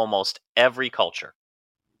stimulant in almost every culture.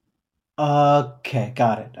 Okay,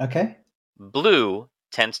 got it. Okay. Blue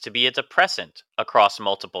tends to be a depressant across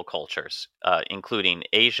multiple cultures, including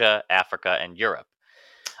Asia, Africa, and Europe.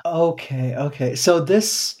 Okay. So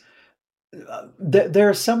there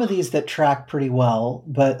are some of these that track pretty well,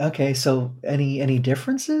 but okay. So any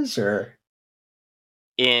differences or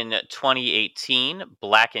In 2018,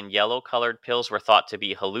 black and yellow colored pills were thought to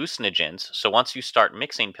be hallucinogens. So once you start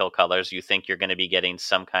mixing pill colors, you think you're going to be getting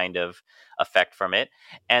some kind of effect from it.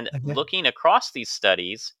 And okay? looking across these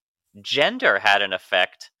studies, gender had an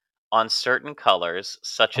effect on certain colors,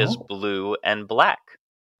 such as Oh, blue and black.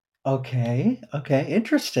 okay.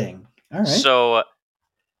 Interesting. All right. So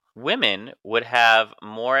women would have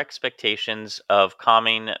more expectations of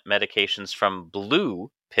calming medications from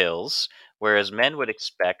blue pills, whereas men would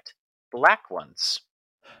expect black ones.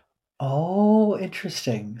 Oh,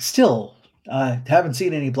 interesting. Still, haven't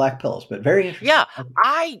seen any black pills, but very interesting. Yeah,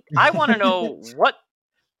 I want to know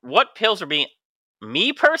what pills are being.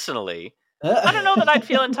 Me personally, I don't know that I'd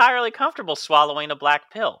feel entirely comfortable swallowing a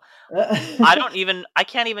black pill. I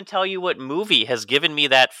can't even tell you what movie has given me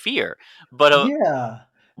that fear. But a Yeah.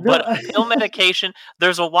 but No. a pill medication,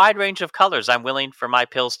 there's a wide range of colors I'm willing for my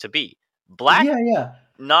pills to be. Black, Yeah.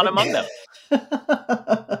 not among them.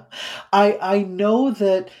 I know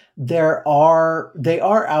that they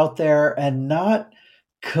are out there and not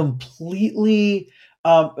completely.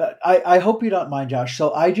 I hope you don't mind, Josh.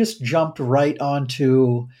 So I just jumped right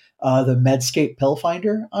onto the Medscape Pill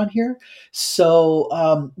Finder on here.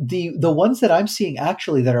 So the ones that I'm seeing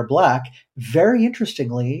actually that are black, very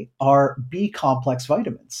interestingly, are B complex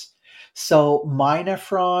vitamins. So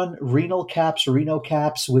Minefron, Renal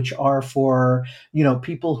Caps, which are for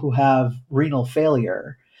people who have renal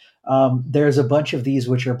failure. There's a bunch of these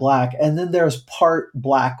which are black, and then there's part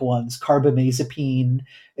black ones. Carbamazepine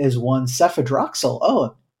is one.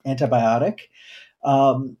 Cephadroxil, antibiotic.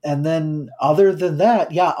 And then other than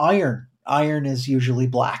that, yeah, iron. Iron is usually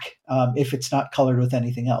black if it's not colored with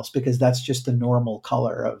anything else, because that's just the normal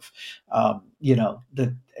color of,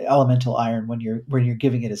 the elemental iron when you're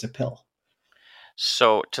giving it as a pill.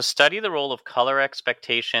 So, to study the role of color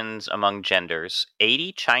expectations among genders,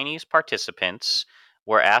 80 Chinese participants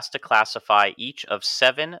were asked to classify each of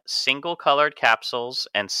 7 single colored capsules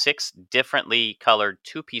and 6 differently colored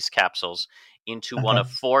two-piece capsules into one Okay.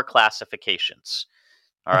 of 4 classifications.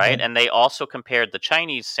 All right. Okay. And they also compared the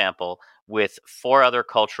Chinese sample with 4 other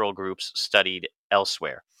cultural groups studied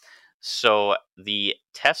elsewhere. So the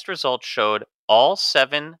test results showed all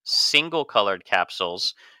 7 single colored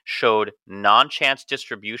capsules showed non chance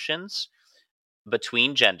distributions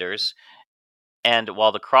between genders. And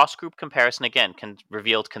while the cross group comparison again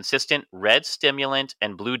revealed consistent red stimulant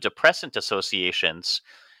and blue depressant associations,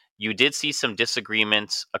 you did see some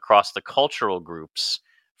disagreements across the cultural groups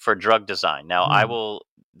for drug design. Now, Hmm.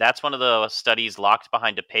 that's one of the studies locked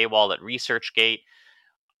behind a paywall at ResearchGate.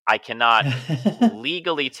 I cannot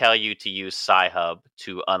legally tell you to use Sci-Hub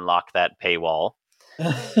to unlock that paywall.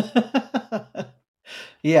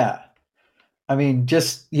 Yeah. I mean,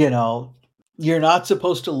 just, you're not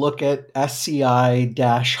supposed to look at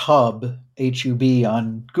SCI-hub, HUB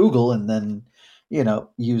on Google and then,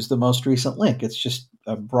 use the most recent link. It's just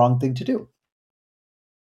a wrong thing to do.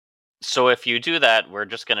 So if you do that, we're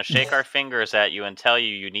just going to shake our fingers at you and tell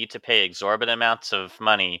you need to pay exorbitant amounts of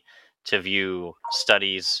money to view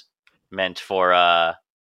studies meant for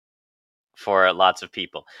lots of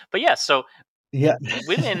people. But yeah, so Yeah.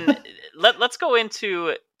 women. Let's go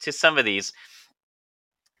into some of these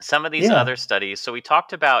Yeah. other studies. So we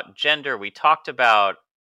talked about gender, we talked about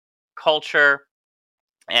culture,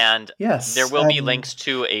 and there Yes. will be And links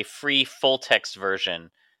to a free full text version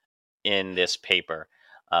in this paper.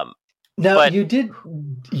 Um, now but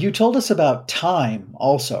you told us about time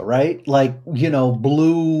also, right? Like,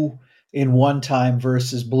 blue in one time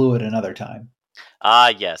versus blue at another time.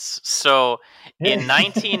 yes. So in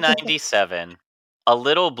 1997, a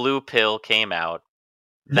little blue pill came out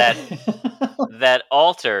that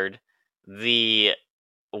altered the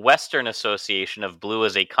Western association of blue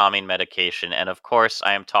as a calming medication. And of course,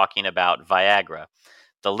 I am talking about Viagra,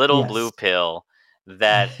 the little blue Yes. pill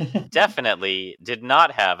that definitely did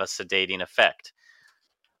not have a sedating effect.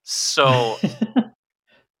 So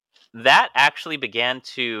that actually began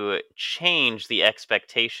to change the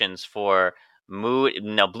expectations for mood.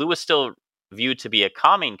 Now, blue is still viewed to be a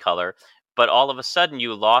calming color, but all of a sudden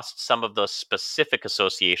you lost some of those specific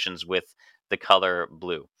associations with the color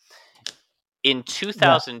blue. In Yeah.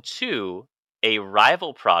 2002, a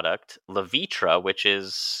rival product, Levitra, which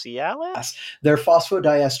is Cialis? They're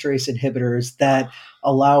phosphodiesterase inhibitors that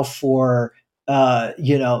allow for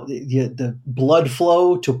the blood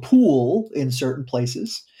flow to pool in certain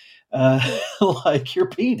places, like your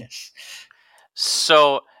penis.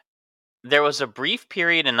 So there was a brief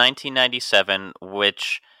period in 1997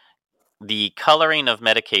 which the coloring of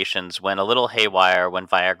medications went a little haywire when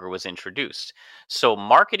Viagra was introduced. So,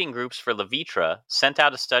 marketing groups for Levitra sent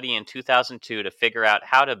out a study in 2002 to figure out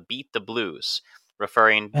how to beat the blues,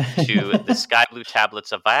 referring to the sky blue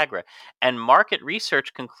tablets of Viagra. And market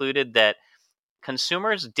research concluded that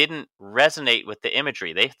consumers didn't resonate with the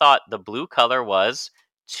imagery. They thought the blue color was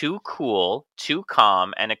too cool, too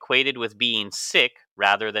calm, and equated with being sick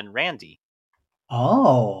rather than randy.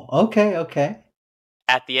 Oh, okay, okay.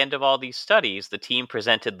 At the end of all these studies, the team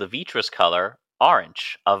presented Levitra's color,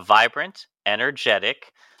 orange, a vibrant,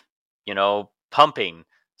 energetic, pumping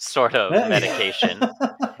sort of medication.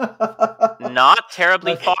 Not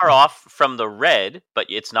terribly Okay. far off from the red, but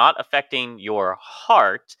it's not affecting your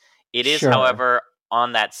heart. It is, Sure. however,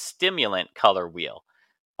 on that stimulant color wheel.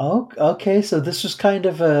 Oh, okay. So this was kind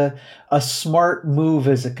of a smart move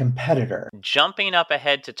as a competitor. Jumping up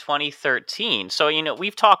ahead to 2013. So,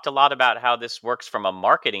 we've talked a lot about how this works from a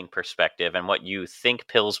marketing perspective and what you think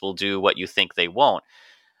pills will do, what you think they won't.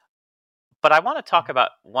 But I want to talk about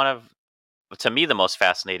one of, to me, the most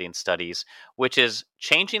fascinating studies, which is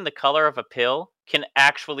changing the color of a pill can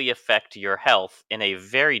actually affect your health in a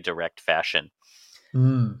very direct fashion.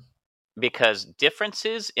 Mm. Because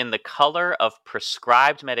differences in the color of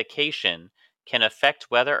prescribed medication can affect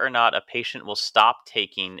whether or not a patient will stop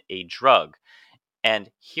taking a drug.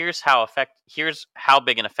 And here's how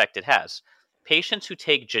big an effect it has. Patients who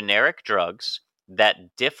take generic drugs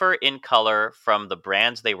that differ in color from the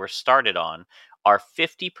brands they were started on are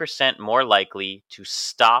 50% more likely to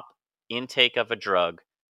stop intake of a drug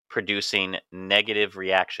producing negative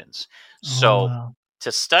reactions. Oh, So, wow.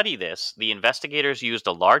 to study this, the investigators used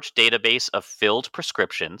a large database of filled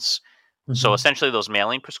prescriptions. So Hmm. essentially those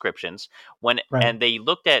mailing prescriptions Right. and they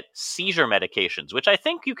looked at seizure medications, which I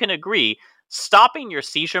think you can agree stopping your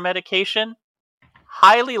seizure medication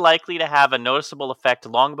highly likely to have a noticeable effect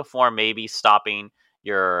long before maybe stopping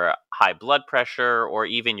your high blood pressure or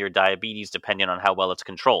even your diabetes, depending on how well it's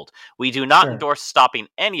controlled. We do not Sure. endorse stopping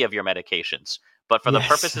any of your medications, but for the Yes.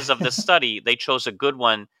 purposes of this study, they chose a good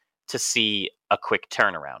one to see a quick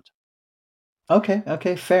turnaround. Okay.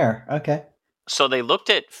 Okay. Fair. Okay. So they looked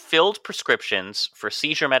at filled prescriptions for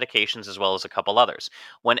seizure medications as well as a couple others.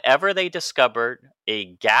 Whenever they discovered a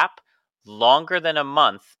gap longer than a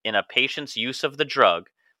month in a patient's use of the drug,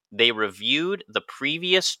 they reviewed the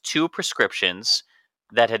previous two prescriptions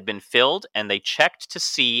that had been filled and they checked to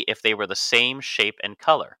see if they were the same shape and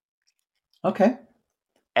color. Okay.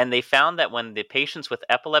 And they found that when the patients with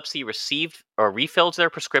epilepsy received or refilled their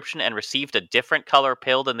prescription and received a different color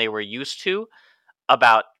pill than they were used to,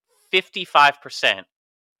 about 55%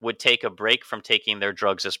 would take a break from taking their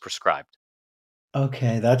drugs as prescribed.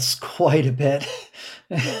 Okay, that's quite a bit.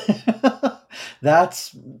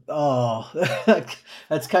 That's oh,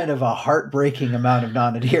 that's kind of a heartbreaking amount of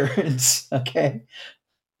non-adherence. Okay.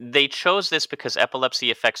 They chose this because epilepsy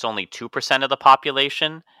affects only 2% of the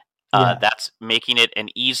population. Yeah. That's making it an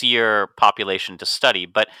easier population to study.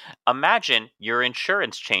 But imagine your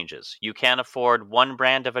insurance changes. You can't afford one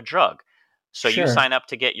brand of a drug. So you Sure. sign up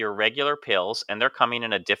to get your regular pills, and they're coming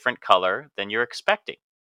in a different color than you're expecting.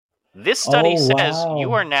 This study Oh, says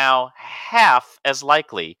you are wow. now half as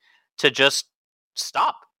likely to just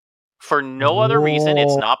stop for no other reason.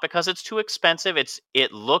 It's Whoa. not because it's too expensive.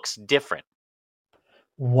 It looks different.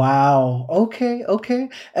 Wow. Okay, okay.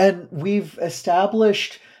 And we've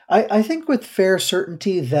established, I think with fair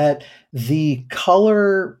certainty that the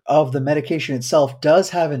color of the medication itself does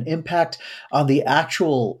have an impact on the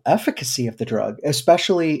actual efficacy of the drug,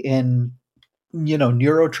 especially in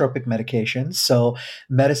neurotropic medications, so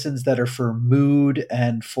medicines that are for mood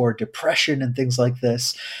and for depression and things like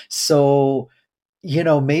this. So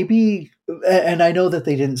maybe, and I know that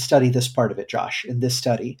they didn't study this part of it, Josh, in this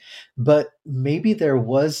study, but maybe there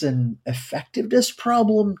was an effectiveness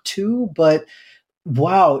problem too. But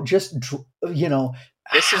wow, just,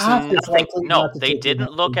 This is half is nothing. likely No, not to take your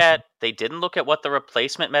medication. they didn't look at what the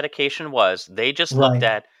replacement medication was. They just looked Right.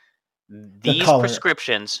 at The color.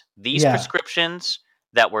 these Yeah. prescriptions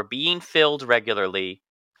that were being filled regularly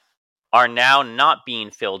are now not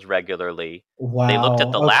being filled regularly. They looked at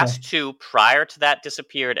Wow. the Okay. last two prior to that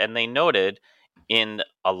disappeared, and they noted in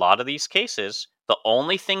a lot of these cases, the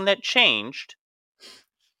only thing that changed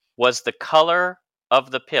was the color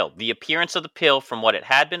of the pill. The appearance of the pill from what it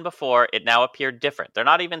had been before, it now appeared different. They're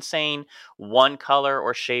not even saying one color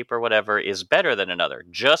or shape or whatever is better than another.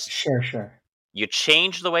 Just Sure, sure. you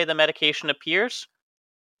change the way the medication appears,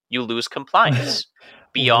 you lose compliance. Wow.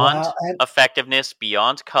 Beyond effectiveness,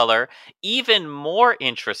 beyond color, even more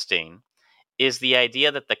interesting is the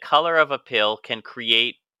idea that the color of a pill can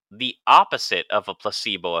create the opposite of a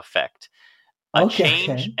placebo effect. A Okay, change,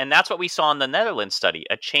 okay. and that's what we saw in the Netherlands study.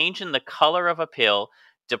 A change in the color of a pill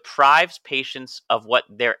deprives patients of what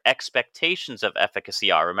their expectations of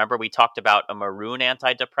efficacy are. Remember, we talked about a maroon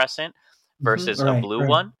antidepressant Mhm. versus a Right, blue right.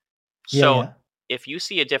 one? Yeah, So yeah. if you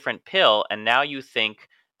see a different pill and now you think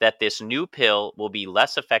that this new pill will be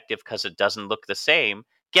less effective because it doesn't look the same,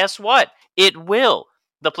 guess what? It will.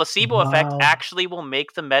 The placebo effect Wow. actually will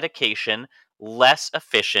make the medication less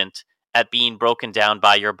efficient at being broken down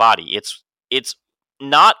by your body. It's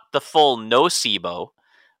not the full nocebo,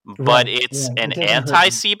 but Right, it's right. an It doesn't hurt you.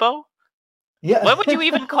 anti-SIBO. Yeah. What would you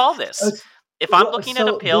even call this? It's If I'm well, looking at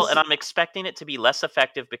a so pill this and I'm expecting it to be less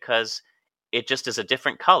effective because it just is a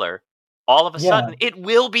different color, all of a yeah. sudden it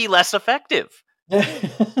will be less effective.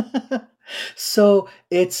 So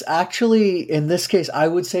it's actually, in this case, I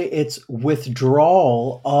would say it's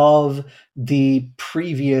withdrawal of the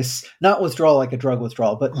previous, not withdrawal like a drug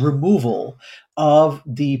withdrawal, but removal of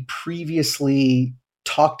the previously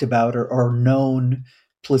talked about or known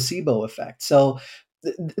placebo effect. So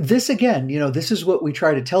this again, this is what we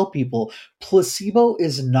try to tell people. Placebo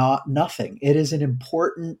is not nothing. It is an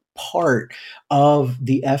important part of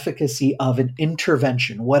the efficacy of an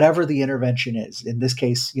intervention, whatever the intervention is. In this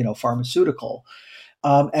case, pharmaceutical.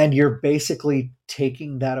 And you're basically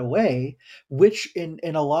taking that away, which in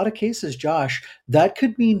a lot of cases, Josh, that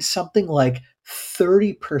could mean something like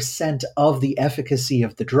 30% of the efficacy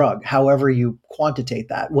of the drug, however you quantitate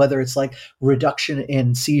that, whether it's like reduction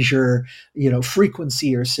in seizure,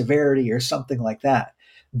 frequency or severity or something like that.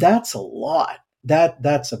 That's a lot.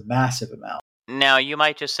 That's a massive amount. Now, you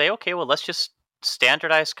might just say, okay, well, let's just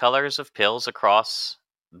standardize colors of pills across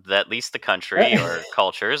at least the country or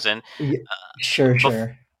cultures. And Yeah, sure, bef-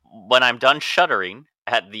 sure, when I'm done shuddering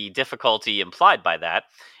at the difficulty implied by that,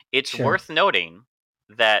 it's sure. worth noting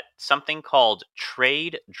that something called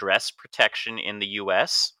trade dress protection in the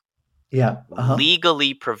US Yeah. Uh-huh.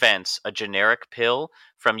 legally prevents a generic pill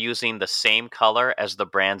from using the same color as the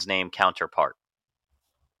brand's name counterpart.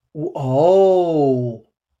 Oh.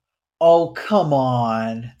 Oh, come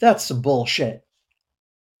on. That's some bullshit.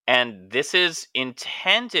 And this is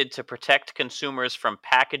intended to protect consumers from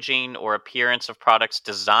packaging or appearance of products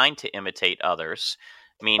designed to imitate others,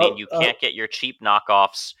 meaning Oh, you can't get your cheap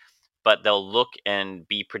knockoffs, but they'll look and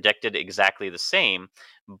be predicted exactly the same.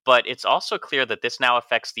 But it's also clear that this now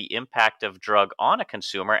affects the impact of drug on a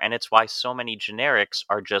consumer, and it's why so many generics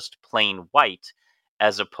are just plain white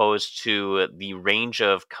as opposed to the range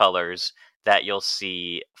of colors that you'll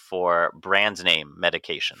see for brand name for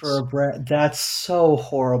medications. a brand, that's so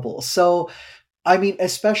horrible. So, I mean,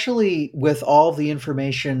 especially with all the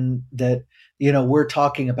information that we're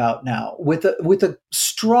talking about now, with a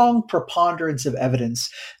strong preponderance of evidence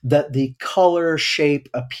that the color, shape,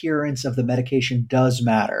 appearance of the medication does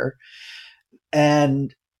matter,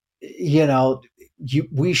 and you know,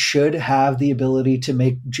 we should have the ability to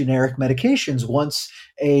make generic medications once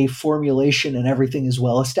a formulation and everything is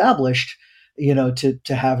well established, to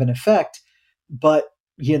have an effect. But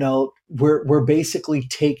we're basically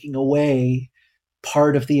taking away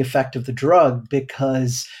part of the effect of the drug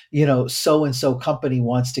because so and so company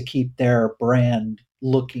wants to keep their brand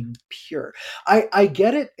looking pure. I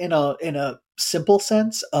get it in a simple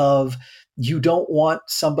sense of you don't want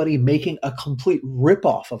somebody making a complete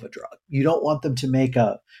ripoff of a drug. You don't want them to make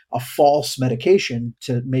a false medication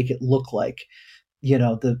to make it look like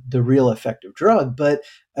the real effective drug, but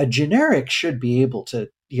a generic should be able to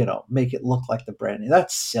make it look like the brand name.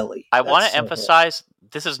 That's silly. I want That's to so horrible. emphasize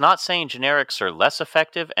this is not saying generics are less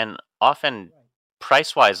effective, and often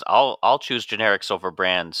price wise, I'll choose generics over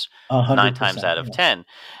brands A nine hundred times percent. out of Yeah. 10.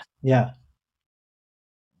 Yeah.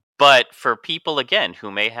 But for people again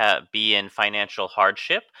who may have be in financial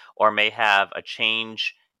hardship or may have a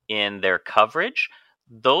change in their coverage,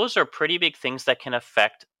 those are pretty big things that can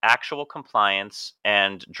affect actual compliance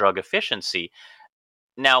and drug efficiency.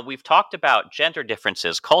 Now, we've talked about gender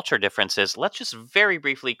differences, culture differences. Let's just very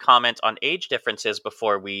briefly comment on age differences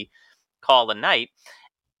before we call a night.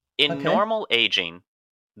 In Okay. normal aging,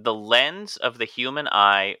 the lens of the human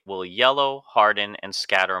eye will yellow, harden, and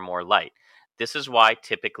scatter more light. This is why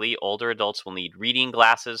typically older adults will need reading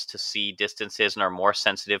glasses to see distances and are more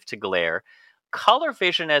sensitive to glare. Color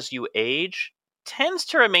vision as you age tends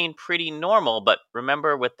to remain pretty normal, but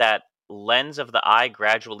remember, with that lens of the eye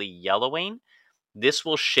gradually yellowing, this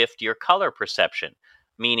will shift your color perception,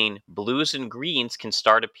 meaning blues and greens can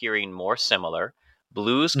start appearing more similar.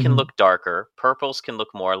 Blues can Hmm. look darker, purples can look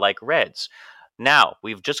more like reds. Now,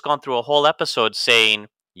 we've just gone through a whole episode saying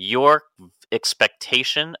your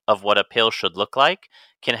expectation of what a pill should look like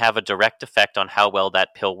can have a direct effect on how well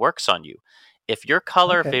that pill works on you. If your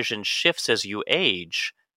color Okay. vision shifts as you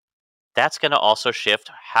age, that's going to also shift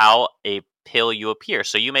how a pill you appear.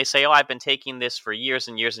 So you may say, "Oh, I've been taking this for years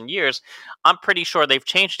and years and years. I'm pretty sure they've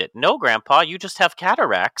changed it." No, grandpa, you just have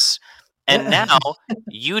cataracts. And now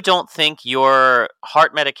you don't think your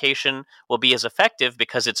heart medication will be as effective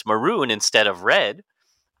because it's maroon instead of red,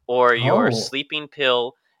 or your Oh. sleeping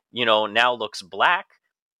pill, now looks black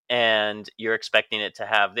and you're expecting it to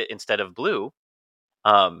have it instead of blue.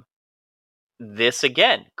 Um, this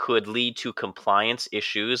again could lead to compliance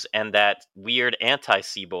issues and that weird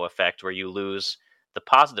anti-SIBO effect where you lose the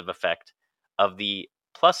positive effect of the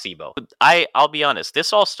placebo. I'll be honest,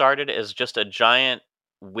 this all started as just a giant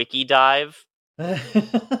wiki dive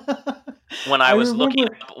when I I was looking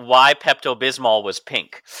remember. up why Pepto Bismol was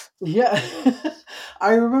pink. Yeah.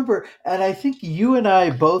 I remember, and I think you and I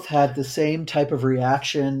both had the same type of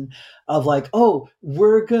reaction of like, oh,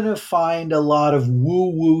 we're going to find a lot of woo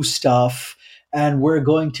woo stuff and we're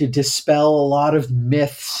going to dispel a lot of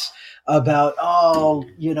myths about, oh,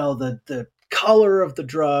 the color of the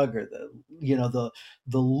drug or the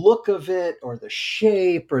look of it or the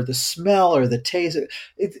shape or the smell or the taste.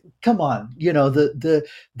 Come on,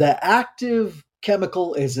 the active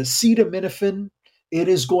chemical is acetaminophen. It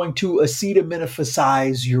is going to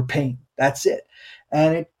acetaminophacize your pain. That's it.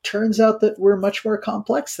 And it turns out that we're much more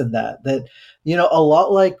complex than that. That, a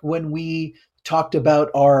lot like when we talked about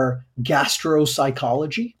our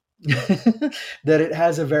gastropsychology, that it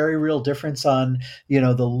has a very real difference on,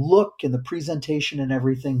 the look and the presentation and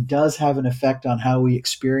everything does have an effect on how we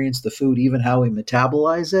experience the food, even how we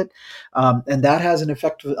metabolize it. And that has an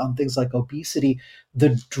effect on things like obesity.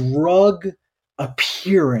 The drug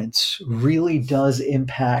appearance really does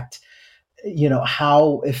impact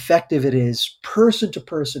how effective it is person to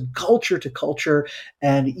person, culture to culture,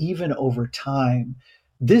 and even over time.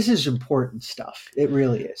 This is important stuff. It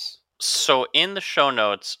really is. So in the show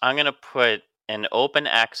notes, I'm going to put an open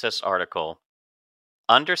access article,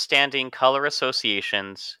 Understanding Color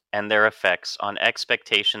Associations and Their Effects on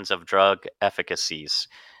Expectations of Drug Efficacies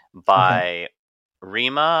by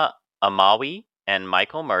Rima Amawi and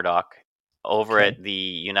Michael Murdoch over at the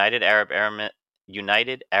United Arab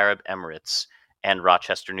Emirates and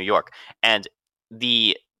Rochester, New York. And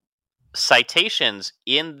the citations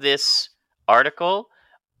in this article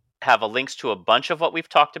have links to a bunch of what we've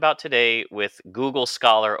talked about today with Google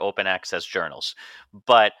Scholar open access journals.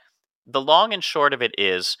 But the long and short of it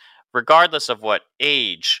is, regardless of what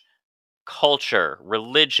age, culture,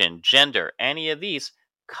 religion, gender, any of these,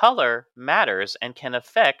 color matters and can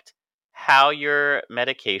affect how your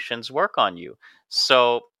medications work on you.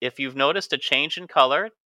 So if you've noticed a change in color,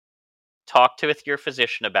 talk with your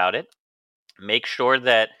physician about it. Make sure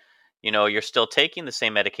that you're still taking the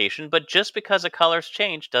same medication, but just because a color's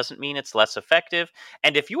changed doesn't mean it's less effective.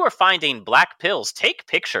 And if you are finding black pills, take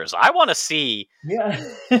pictures. I want to see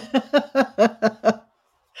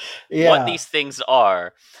what these things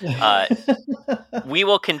are. We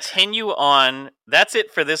will continue on. That's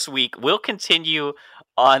it for this week. We'll continue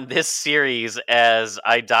on this series as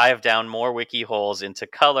I dive down more wiki holes into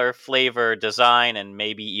color, flavor, design, and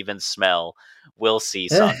maybe even smell. We'll see,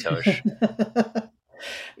 Santosh.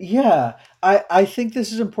 Yeah, I think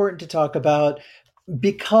this is important to talk about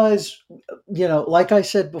because, like I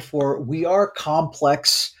said before, we are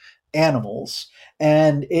complex animals,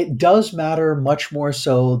 and it does matter much more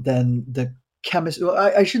so than the chemistry.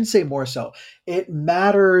 I shouldn't say more so. It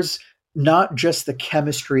matters not just the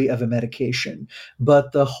chemistry of a medication,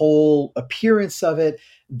 but the whole appearance of it,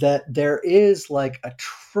 that there is like a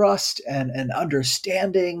trust and an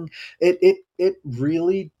understanding. It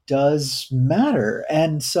really does matter.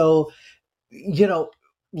 And so,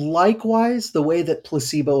 likewise, the way that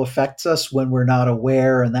placebo affects us when we're not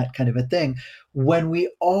aware and that kind of a thing, when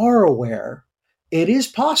we are aware, it is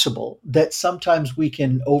possible that sometimes we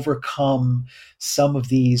can overcome some of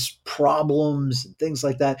these problems and things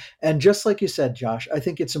like that. And just like you said, Josh, I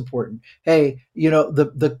think it's important. Hey,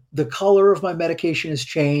 the color of my medication has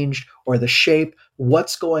changed, or the shape.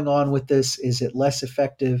 What's going on with this? Is it less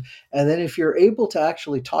effective? And then if you're able to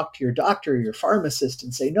actually talk to your doctor or your pharmacist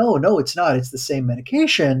and say, no, it's not, it's the same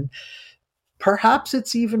medication, perhaps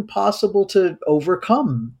it's even possible to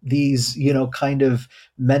overcome these, kind of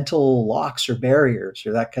mental locks or barriers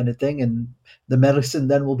or that kind of thing. And the medicine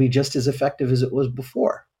then will be just as effective as it was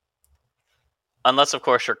before. Unless, of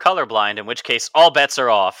course, you're colorblind, in which case all bets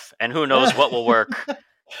are off, and who knows what will work.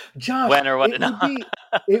 Josh, when or what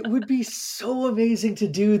it would be so amazing to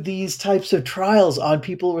do these types of trials on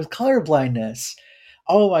people with colorblindness.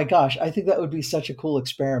 Oh my gosh, I think that would be such a cool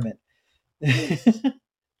experiment.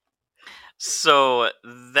 So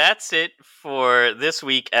that's it for this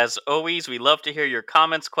week. As always, we love to hear your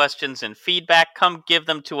comments, questions, and feedback. Come give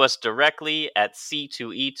them to us directly at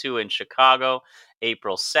C2E2 in Chicago,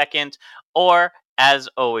 April 2nd. Or, as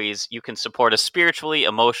always, you can support us spiritually,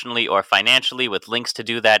 emotionally, or financially with links to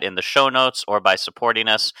do that in the show notes or by supporting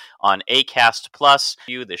us on Acast+.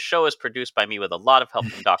 The show is produced by me with a lot of help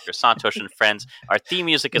from Dr. Santosh and friends. Our theme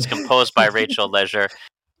music is composed by Rachel Leisure.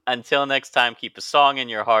 Until next time, keep a song in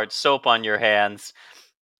your heart, soap on your hands,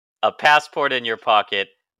 a passport in your pocket,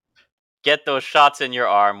 get those shots in your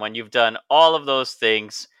arm. When you've done all of those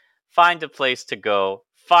things, find a place to go,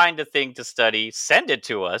 find a thing to study, send it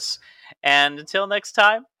to us. And until next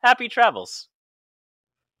time, happy travels.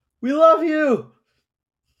 We love you.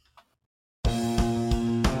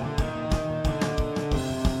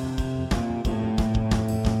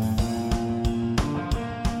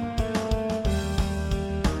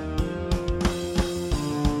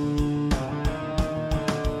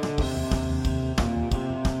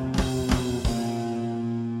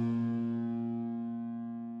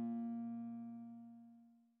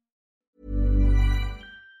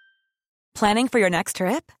 Planning for your next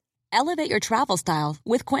trip? Elevate your travel style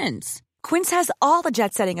with Quince. Quince has all the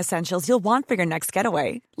jet-setting essentials you'll want for your next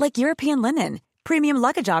getaway, like European linen, premium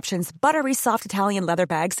luggage options, buttery soft Italian leather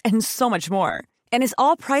bags, and so much more. And is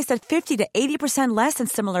all priced at 50 to 80% less than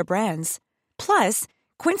similar brands. Plus,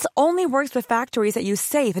 Quince only works with factories that use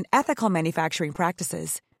safe and ethical manufacturing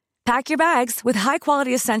practices. Pack your bags with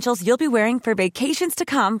high-quality essentials you'll be wearing for vacations to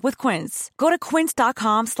come with Quince. Go to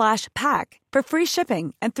quince.com/pack for free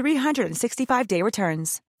shipping and 365-day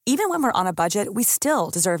returns. Even when we're on a budget, we still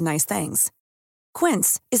deserve nice things.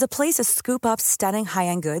 Quince is a place to scoop up stunning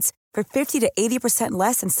high-end goods for 50 to 80%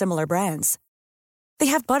 less than similar brands. They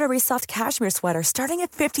have buttery soft cashmere sweaters starting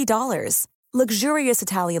at $50, luxurious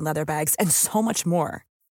Italian leather bags, and so much more.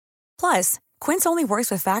 Plus, Quince only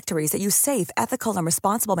works with factories that use safe, ethical, and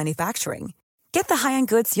responsible manufacturing. Get the high-end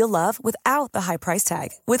goods you'll love without the high price tag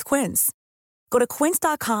with Quince. Go to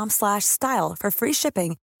quince.com/style for free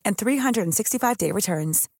shipping and 365-day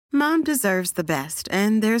returns. Mom deserves the best,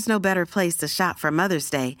 and there's no better place to shop for Mother's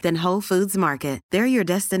Day than Whole Foods Market. They're your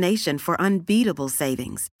destination for unbeatable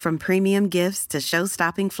savings, from premium gifts to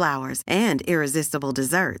show-stopping flowers and irresistible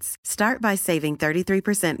desserts. Start by saving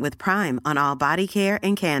 33% with Prime on all body care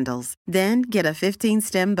and candles. Then get a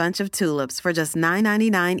 15-stem bunch of tulips for just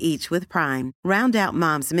 $9.99 each with Prime. Round out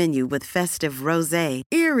Mom's menu with festive rosé,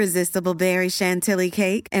 irresistible berry chantilly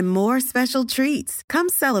cake, and more special treats. Come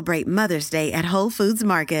celebrate Mother's Day at Whole Foods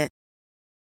Market.